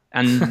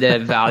 and the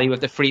value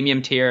of the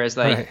freemium tier is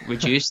like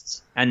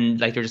reduced,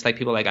 and like they're just like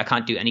people like I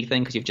can't do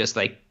anything because you've just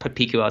like put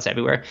PQLs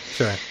everywhere.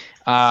 Sure.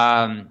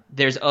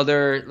 There's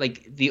other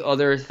like the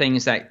other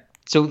things that,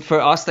 so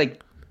for us,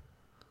 like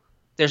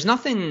there's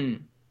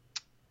nothing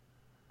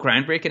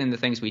groundbreaking in the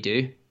things we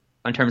do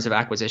in terms of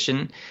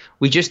acquisition.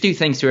 We just do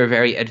things to a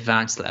very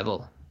advanced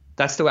level.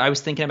 That's the way I was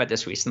thinking about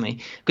this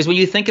recently. Because when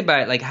you think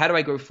about like, how do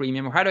I grow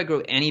freemium, or how do I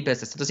grow any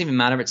business? It doesn't even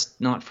matter if it's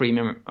not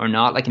freemium or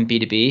not, like in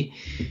B2B,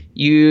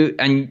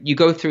 you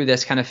go through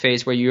this kind of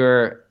phase where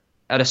you're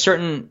at a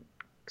certain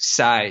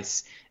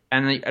size,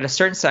 and at a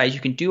certain size, you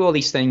can do all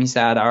these things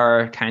that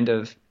are kind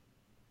of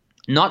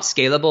not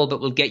scalable, but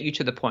will get you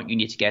to the point you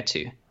need to get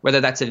to, whether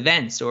that's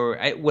events or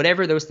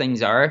whatever those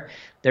things are.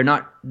 They're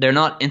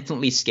not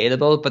infinitely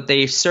scalable, but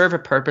they serve a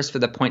purpose for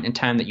the point in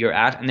time that you're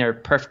at, and they're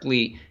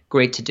perfectly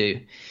great to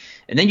do.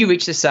 And then you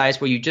reach the size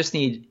where you just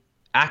need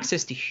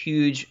access to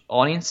huge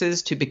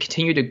audiences to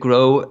continue to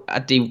grow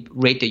at the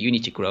rate that you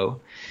need to grow.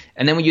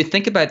 And then when you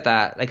think about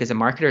that, like as a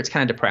marketer, it's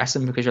kind of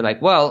depressing, because you're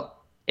like, well,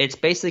 it's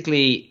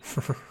basically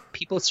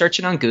people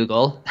searching on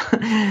Google,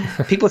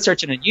 people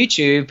searching on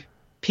YouTube,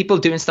 people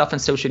doing stuff on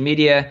social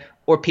media,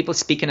 or people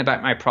speaking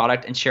about my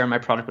product and sharing my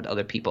product with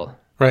other people.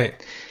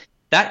 Right.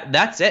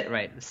 That's it,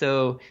 right?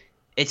 So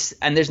I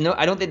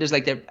don't think there's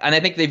like and I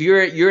think if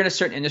you're in a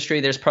certain industry,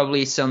 there's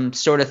probably some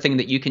sort of thing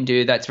that you can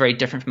do that's very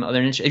different from other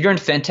industries. If you're in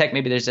fintech,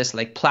 maybe there's this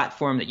like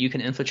platform that you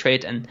can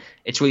infiltrate, and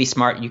it's really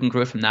smart. You can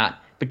grow from that.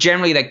 But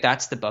generally, like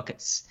that's the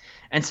buckets.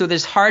 And so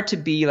there's hard to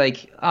be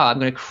like,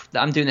 oh,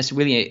 I'm doing this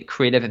really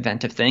creative,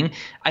 inventive thing.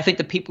 I think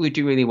the people who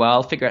do really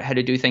well figure out how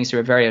to do things to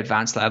a very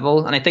advanced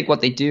level. And I think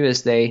what we do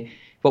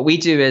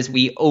is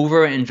we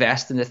over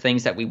invest in the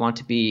things that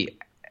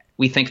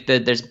we think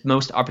that there's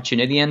most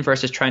opportunity in,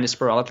 versus trying to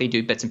sporadically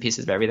do bits and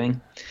pieces of everything.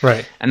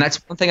 Right. And that's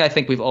one thing I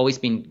think we've always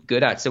been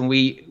good at. So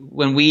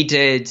when we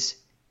did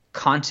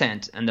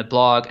content and the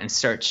blog and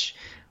search,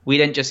 we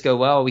didn't just go,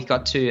 well, we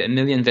got to 1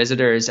 million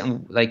visitors,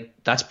 and like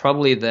that's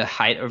probably the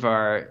height of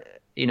our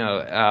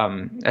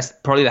that's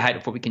probably the height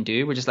of what we can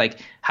do. We're just like,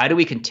 how do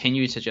we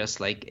continue to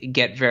just like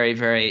get very,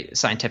 very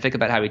scientific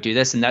about how we do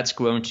this? And that's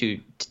grown to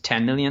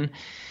 10 million.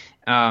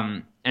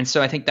 And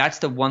so I think that's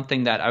the one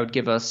thing that I would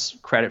give us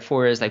credit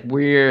for, is like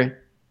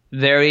we're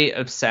very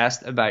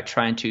obsessed about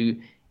trying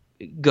to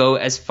go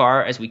as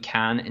far as we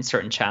can in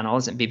certain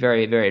channels and be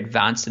very, very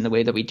advanced in the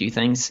way that we do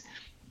things.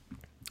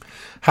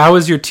 How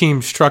is your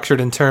team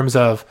structured in terms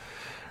of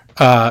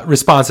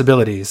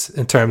responsibilities,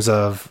 in terms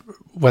of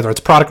whether it's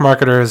product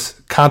marketers,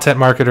 content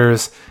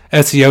marketers,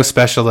 SEO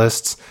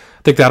specialists?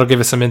 think that'll give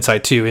us some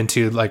insight too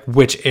into like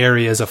which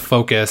areas of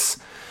focus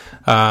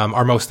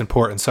are most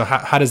important. So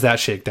how does that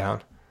shake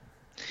down?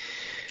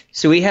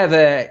 So we have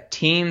a great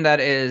team that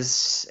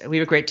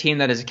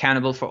is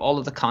accountable for all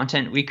of the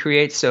content we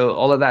create. So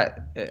all of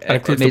that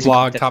includes the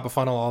blog, top of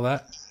funnel, all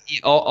that.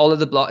 All of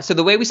the blog. So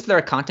the way we split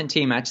our content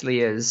team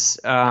actually is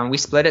we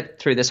split it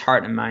through this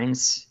heart and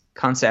minds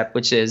concept,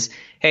 which is,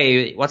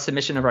 hey, what's the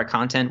mission of our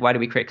content? Why do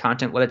we create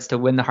content? Well, it's to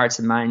win the hearts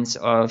and minds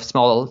of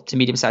small to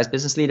medium-sized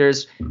business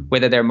leaders,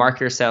 whether they're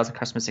marketers, sales, or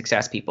customer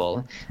success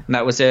people. And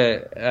that was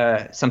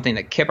something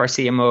that Kip, our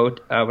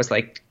CMO, was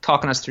like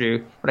talking us through.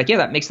 We're like, yeah,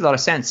 that makes a lot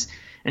of sense.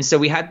 And so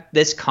we had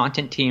this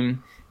content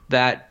team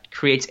that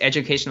creates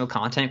educational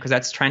content because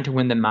that's trying to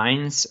win the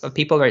minds of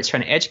people, right? It's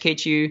trying to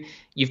educate you.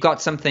 You've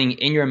got something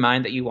in your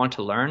mind that you want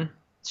to learn.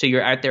 So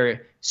you're out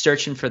there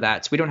searching for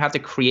that. So we don't have to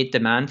create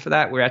demand for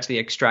that. We're actually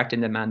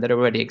extracting demand that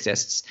already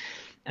exists.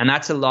 And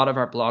that's a lot of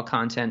our blog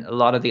content, a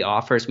lot of the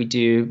offers. We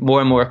do more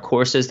and more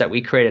courses that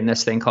we create in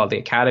this thing called the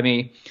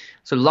Academy.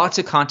 So lots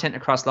of content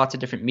across lots of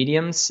different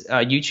mediums.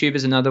 YouTube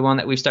is another one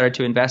that we've started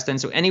to invest in.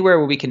 So anywhere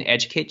where we can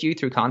educate you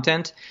through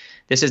content,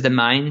 this is the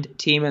Mind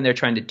team, and they're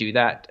trying to do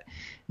that.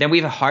 Then we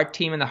have a Heart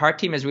team, and the Heart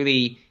team is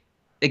really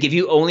like if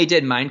you only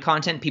did Mind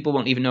content, people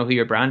won't even know who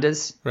your brand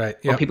is. Right.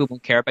 Yeah. Or people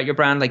won't care about your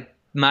brand. Like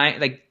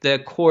the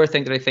core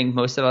thing that I think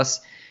most of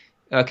us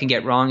can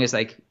get wrong is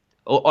like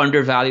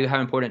undervalue how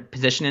important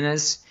positioning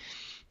is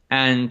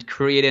and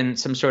creating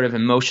some sort of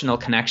emotional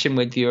connection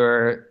with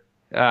your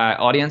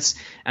audience.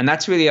 And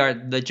that's really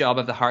the job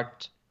of the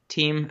Heart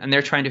team. And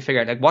they're trying to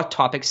figure out like what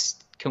topics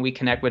can we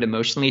connect with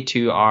emotionally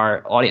to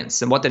our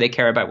audience and what do they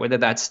care about? Whether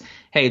that's,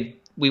 hey,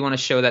 we want to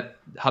show that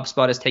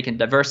HubSpot is taking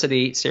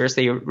diversity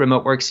seriously,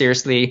 remote work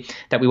seriously,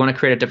 that we want to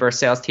create a diverse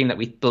sales team, that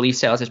we believe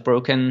sales is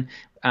broken.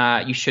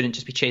 You shouldn't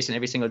just be chasing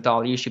every single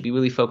dollar. You should be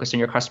really focused on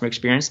your customer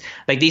experience.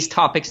 Like these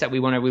topics that we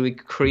want to really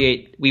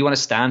create, we want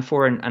to stand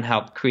for and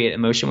help create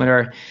emotion with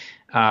our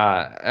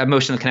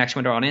emotional connection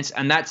with our audience.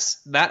 And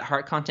that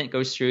Heart content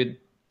goes through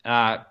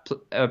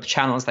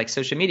channels like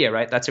social media,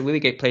 right? That's a really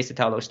great place to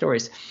tell those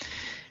stories.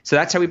 So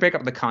that's how we break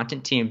up the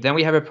content team. Then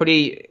we have a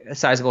pretty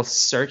sizable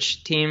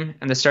search team,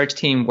 and the search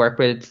team work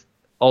with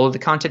all of the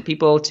content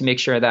people to make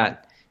sure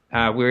that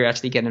we're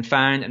actually getting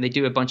found, and they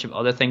do a bunch of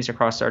other things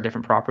across our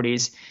different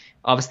properties.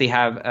 Obviously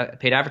have a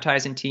paid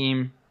advertising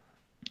team.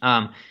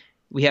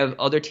 We have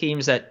other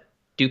teams that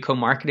do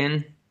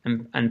co-marketing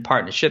and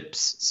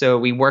partnerships. So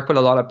we work with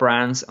a lot of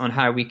brands on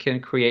how we can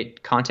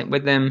create content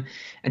with them,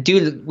 and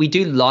we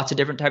do lots of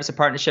different types of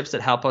partnerships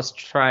that help us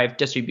drive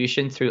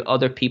distribution through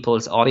other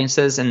people's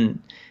audiences,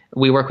 and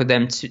we work with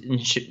them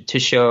to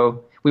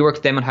show. We work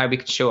with them on how we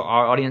can show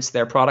our audience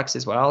their products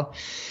as well.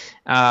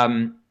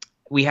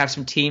 We have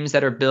some teams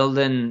that are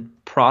building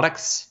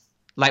products,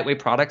 lightweight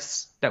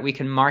products that we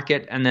can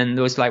market, and then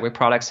those lightweight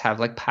products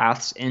have like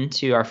paths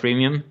into our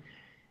freemium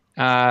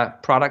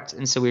product,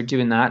 and so we're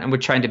doing that, and we're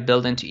trying to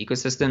build into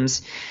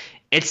ecosystems.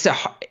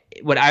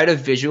 Without a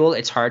visual,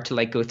 it's hard to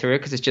like go through it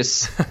because it's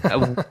just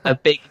a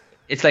big.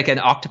 It's like an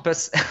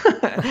octopus,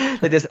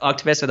 like this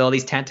octopus with all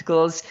these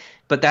tentacles.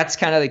 But that's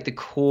kind of like the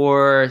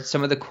core.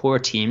 Some of the core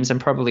teams I'm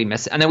probably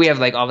missing, and then we have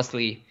like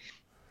obviously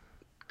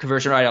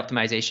conversion rate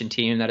optimization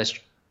team that is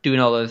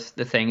doing all of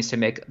the things to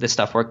make this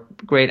stuff work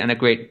great, and a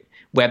great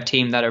web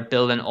team that are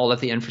building all of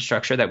the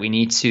infrastructure that we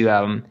need to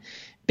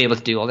be able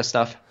to do all this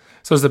stuff.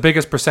 So is the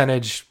biggest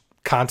percentage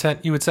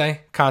content, you would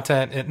say?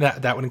 Content, and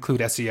that would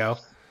include SEO?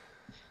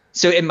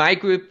 So in my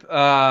group,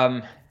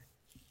 in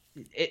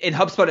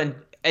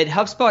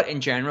HubSpot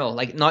in general,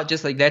 like not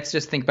just like, let's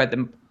just think about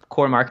the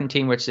core marketing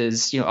team, which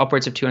is,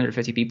 upwards of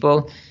 250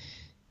 people.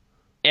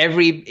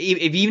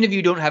 Even if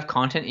you don't have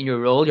content in your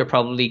role, you're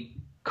probably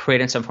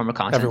creating some form of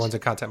content. Everyone's a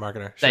content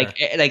marketer. Sure.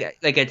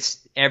 Like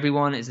it's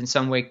everyone is in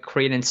some way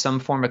creating some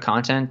form of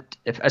content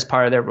as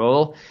part of their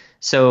role.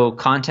 So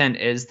content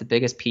is the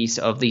biggest piece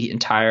of the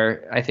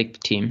entire, I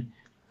think, team.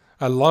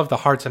 I love the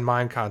hearts and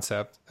mind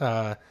concept.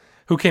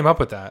 Who came up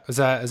with that? Is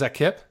that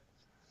Kip?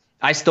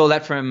 I stole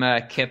that from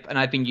Kip, and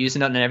I've been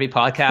using it in every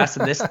podcast.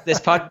 And this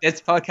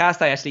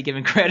podcast, I actually give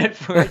him credit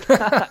for it.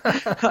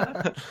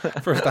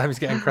 First time he's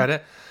getting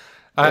credit.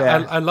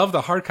 Yeah. I love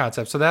the heart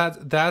concept. So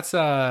that's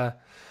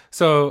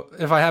so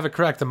if I have it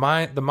correct, the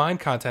mind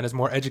content is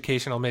more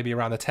educational, maybe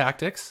around the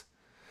tactics,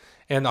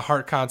 and the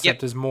heart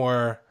concept is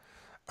more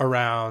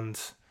around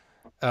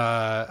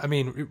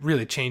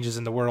really changes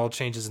in the world,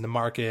 changes in the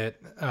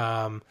market,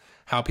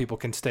 how people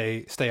can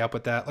stay up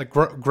with that. Like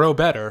grow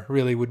better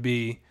really would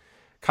be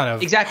kind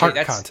of exactly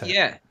heart content.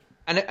 Yeah.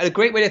 And a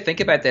great way to think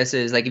about this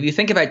is like if you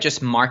think about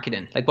just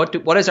marketing, like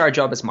what is our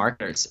job as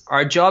marketers?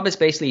 Our job is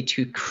basically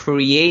to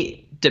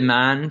create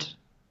demand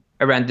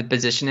around the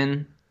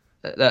positioning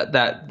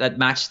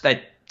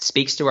that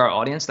speaks to our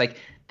audience. Like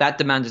that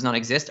demand does not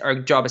exist. Our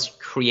job is to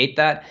create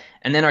that.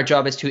 And then our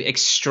job is to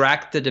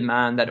extract the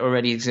demand that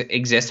already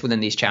exists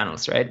within these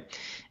channels, right?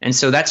 And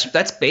so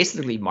that's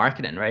basically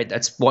marketing, right?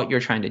 That's what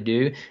you're trying to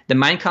do. The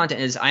mind content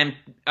is I'm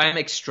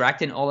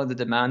extracting all of the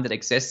demand that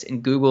exists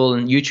in Google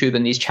and YouTube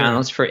and these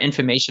channels for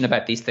information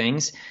about these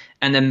things.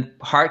 And then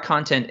hard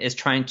content is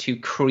trying to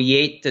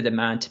create the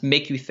demand to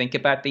make you think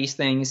about these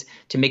things,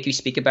 to make you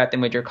speak about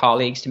them with your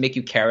colleagues, to make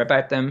you care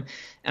about them.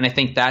 And I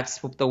think that's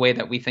the way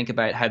that we think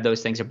about how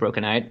those things are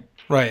broken out.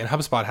 Right. And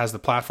HubSpot has the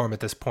platform at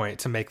this point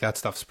to make that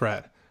stuff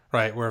spread,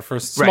 right? Where for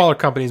smaller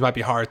companies might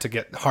be hard to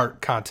get hard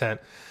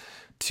content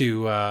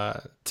to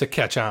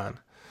catch on.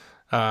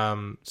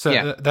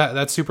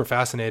 That's super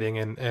fascinating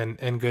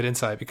and good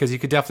insight, because you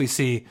could definitely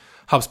see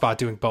HubSpot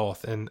doing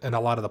both and a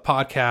lot of the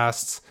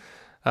podcasts.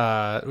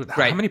 How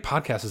many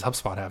podcasts does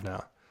HubSpot have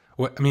now?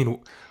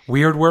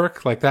 Weird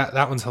Work, like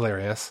that one's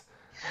hilarious.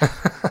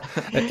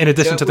 In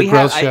addition to the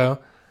growth show.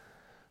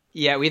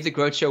 We have the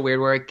growth show, Weird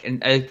Work,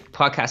 and a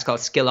podcast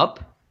called Skill Up,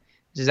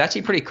 which is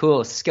actually pretty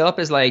cool. Skill Up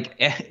is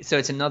so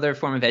it's another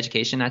form of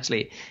education,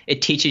 actually.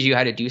 It teaches you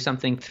how to do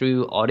something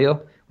through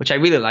audio, which I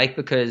really like,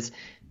 because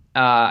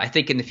I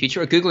think in the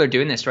future, Google are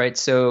doing this, right?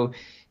 So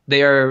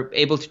they are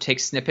able to take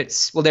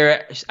snippets. Well,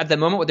 at the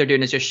moment, what they're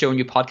doing is just showing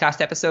you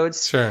podcast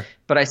episodes. Sure.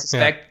 But I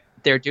suspect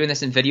they're doing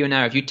this in video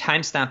now. If you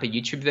timestamp a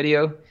YouTube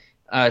video,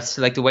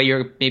 so like the way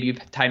you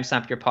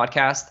timestamp your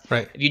podcast,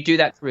 right? If you do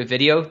that through a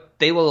video,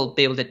 they will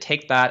be able to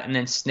take that and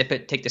then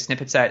take the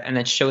snippets out and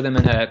then show them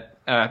in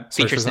a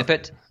feature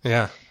snippet.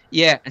 Yeah.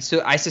 Yeah, and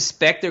so I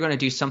suspect they're going to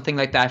do something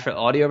like that for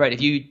audio, right?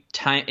 If you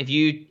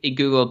in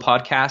Google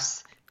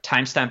Podcasts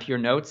timestamp your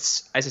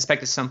notes, I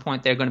suspect at some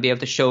point they're going to be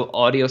able to show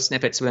audio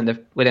snippets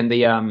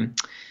within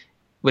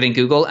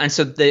Google. And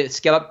so the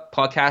Scale Up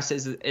podcast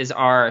is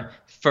our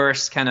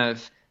first kind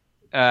of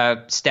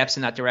steps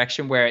in that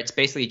direction, where it's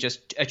basically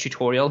just a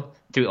tutorial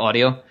through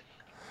audio.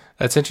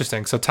 That's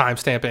interesting. So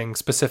timestamping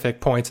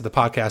specific points of the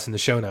podcast in the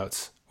show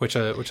notes, which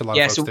a lot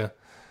of folks do.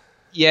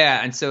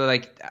 Yeah, and so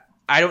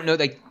I don't know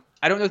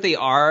if they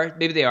are.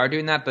 Maybe they are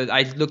doing that, but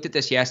I looked at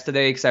this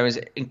yesterday because I was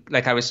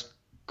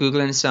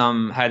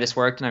Googling how this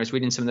worked, and I was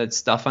reading some of the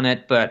stuff on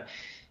it. But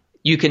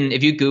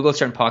if you Google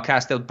certain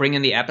podcasts, they'll bring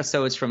in the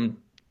episodes from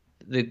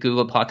the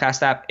Google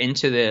Podcast app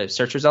into the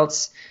search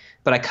results.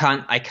 But I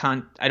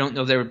don't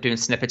know if they were doing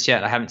snippets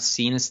yet. I haven't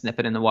seen a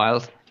snippet in the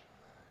wild.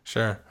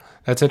 Sure.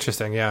 That's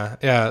interesting.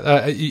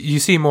 Yeah. You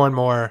see more and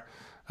more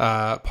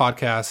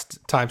podcast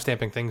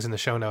timestamping things in the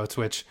show notes,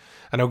 which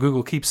I know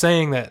Google keeps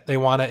saying that they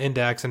want to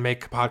index and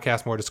make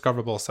podcasts more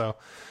discoverable. So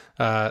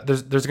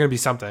there's going to be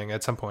something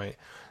at some point.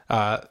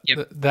 And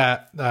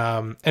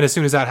as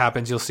soon as that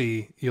happens, you'll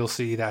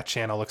see that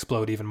channel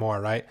explode even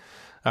more, right?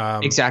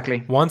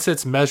 Exactly. Once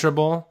it's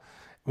measurable,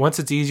 once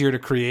it's easier to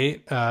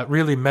create,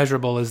 really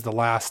measurable is the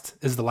last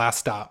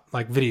stop.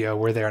 Like video,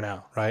 we're there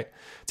now, right?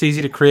 It's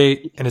easy to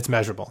create and it's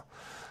measurable.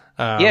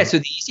 So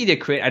the easy to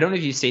create, I don't know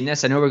if you've seen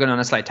this. I know we're going on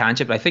a slight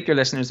tangent, but I think your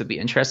listeners would be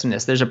interested in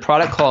this. There's a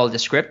product called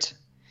Descript.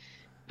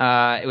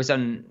 It was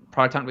on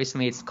Product Hunt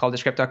recently. It's called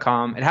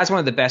Descript.com. It has one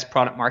of the best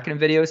product marketing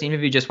videos. Even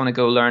if you just want to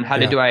go learn how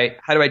do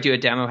I do a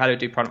demo, how to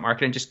do product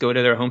marketing, just go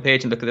to their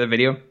homepage and look at the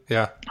video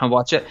and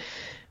watch it.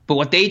 But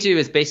what they do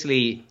is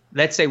basically,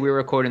 let's say we're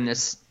recording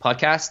this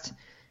podcast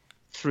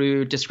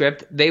through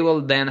Descript. They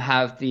will then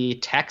have the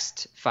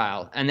text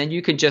file, and then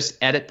you can just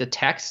edit the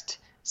text,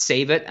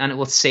 save it, and it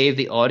will save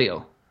the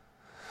audio.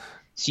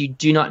 So you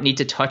do not need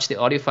to touch the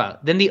audio file.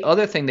 Then the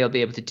other thing they'll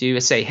be able to do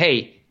is say,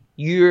 hey,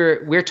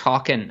 we're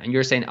talking and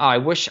you're saying, oh, I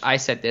wish I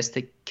said this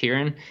to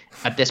Kieran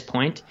at this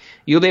point.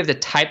 You'll be able to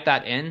type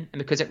that in, and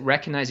because it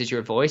recognizes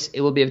your voice,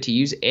 it will be able to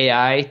use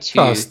AI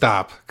to... Oh,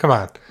 stop. Come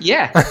on.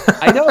 Yeah,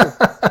 I know.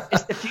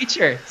 It's the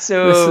future.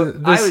 So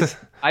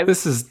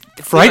this is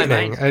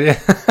frightening.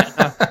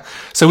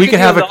 So we could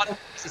have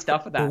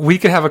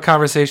a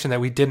conversation that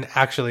we didn't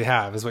actually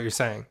have, is what you're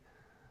saying.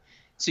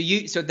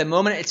 So at the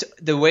moment, it's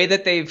the way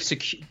that they've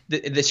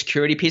the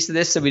security piece of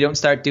this, so we don't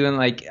start doing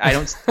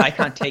I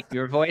can't take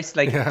your voice.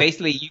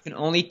 Basically you can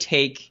only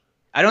take,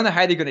 I don't know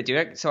how they're going to do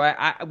it. So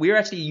we're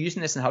actually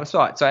using this in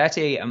HubSpot. So I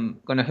actually am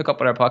going to hook up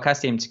with our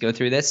podcast team to go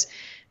through this,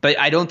 but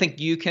I don't think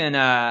you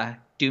can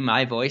do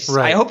my voice.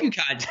 Right. I hope you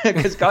can,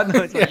 because God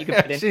knows what you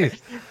can put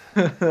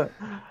in.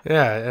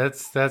 Yeah,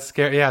 that's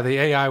scary. Yeah, the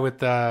AI with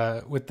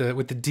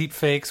the deep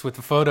fakes, with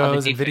the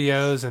photos and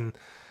videos and.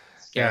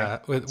 Yeah,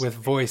 with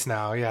voice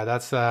now. Yeah,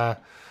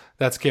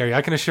 that's scary.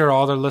 I can assure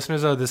all the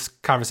listeners, though, this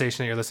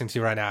conversation that you're listening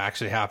to right now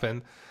actually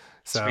happened.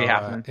 So but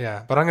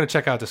I'm going to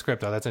check out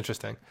Descript, though. That's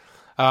interesting.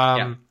 So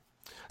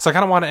I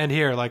kind of want to end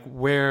here, like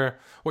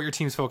what your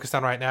team's focused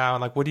on right now,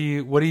 and like what do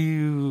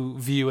you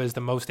view as the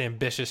most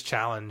ambitious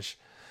challenge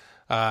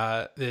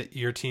that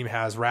your team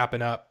has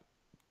wrapping up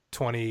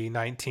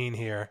 2019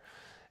 here,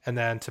 and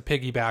then to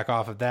piggyback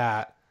off of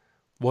that,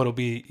 what'll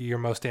be your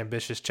most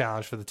ambitious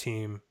challenge for the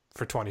team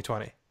for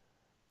 2020?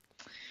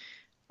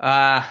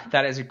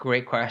 That is a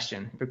great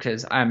question,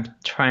 because I'm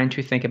trying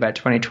to think about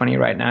 2020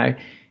 right now.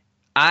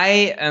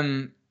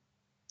 I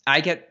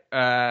get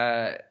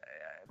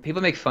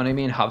people make fun of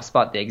me in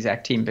HubSpot, the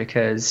exec team,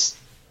 because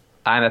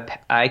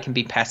I can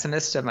be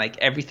pessimist. I'm like,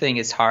 everything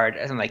is hard.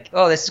 I'm like,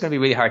 oh, this is going to be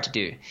really hard to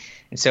do.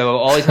 And so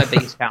always my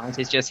biggest challenge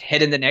is just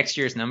hitting the next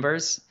year's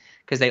numbers,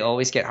 because they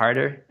always get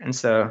harder.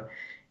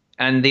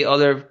 And the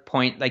other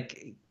point,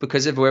 like,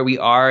 because of where we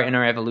are in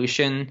our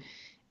evolution,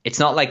 it's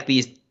not like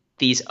these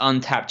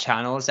untapped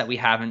channels that we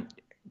haven't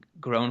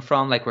grown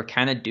from. Like, we're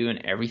kind of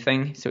doing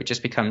everything, so it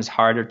just becomes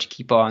harder to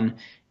keep on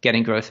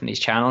getting growth from these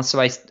channels.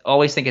 So I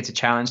always think it's a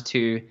challenge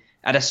to,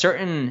 at a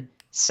certain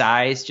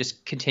size,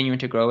 just continuing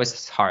to grow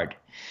is hard.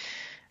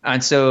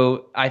 And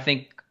so I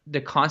think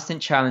the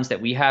constant challenge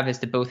that we have is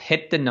to both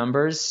hit the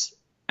numbers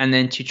and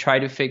then to try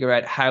to figure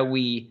out how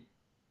we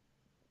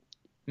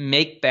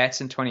make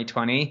bets in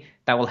 2020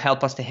 that will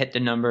help us to hit the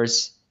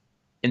numbers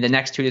in the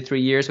next 2 to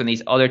 3 years when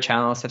these other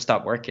channels have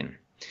stopped working.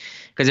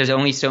 Because there's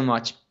only so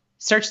much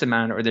search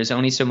demand, or there's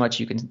only so much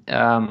you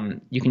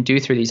can do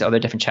through these other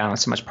different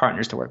channels, so much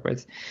partners to work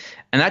with.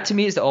 And that to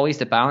me is always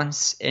the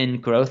balance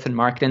in growth and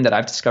marketing that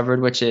I've discovered,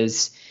 which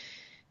is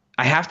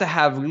I have to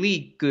have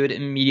really good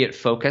immediate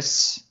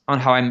focus on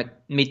how I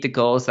meet the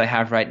goals that I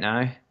have right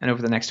now and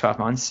over the next 12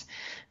 months.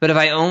 But if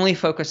I only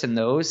focus on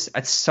those,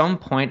 at some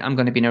point I'm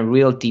going to be in a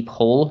real deep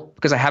hole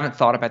because I haven't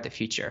thought about the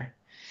future.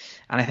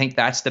 And I think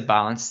that's the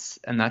balance,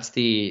 and that's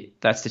the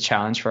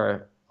challenge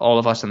for all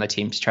of us on the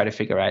team to try to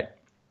figure out.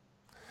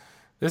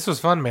 This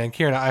was fun, man.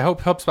 Kieran, I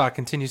hope HubSpot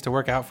continues to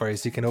work out for you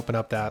so you can open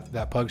up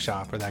that pug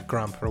shop or that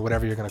grump or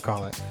whatever you're going to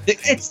call it. I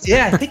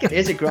think it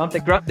is a grump.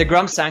 The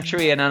grump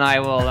sanctuary, and then I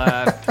will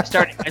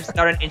start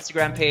an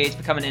Instagram page,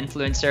 become an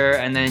influencer,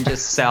 and then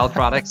just sell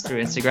products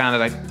through Instagram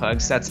about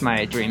pugs. That's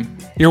my dream.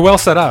 You're well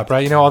set up, right?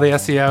 You know all the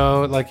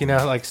SEO,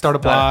 like start a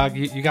blog.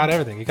 You got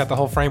everything. You got the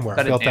whole framework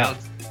built out.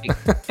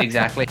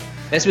 Exactly.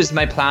 This was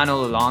my plan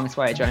all along. That's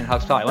why I joined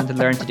HubSpot. I wanted to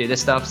learn to do this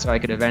stuff so I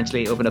could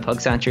eventually open a pug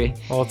sanctuary.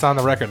 Well, it's on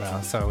the record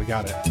now, so we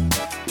got it.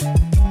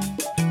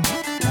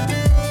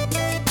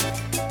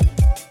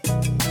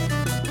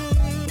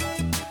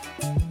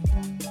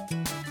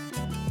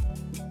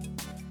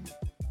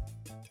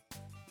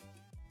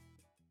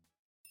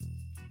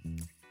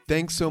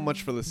 Thanks so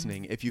much for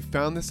listening. If you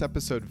found this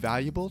episode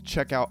valuable,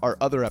 check out our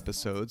other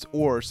episodes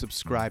or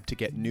subscribe to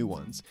get new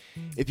ones.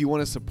 If you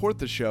want to support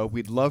the show,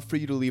 we'd love for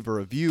you to leave a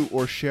review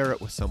or share it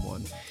with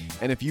someone.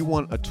 And if you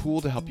want a tool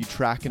to help you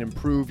track and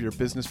improve your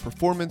business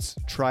performance,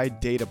 try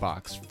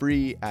Databox,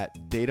 free at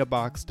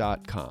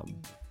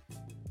databox.com.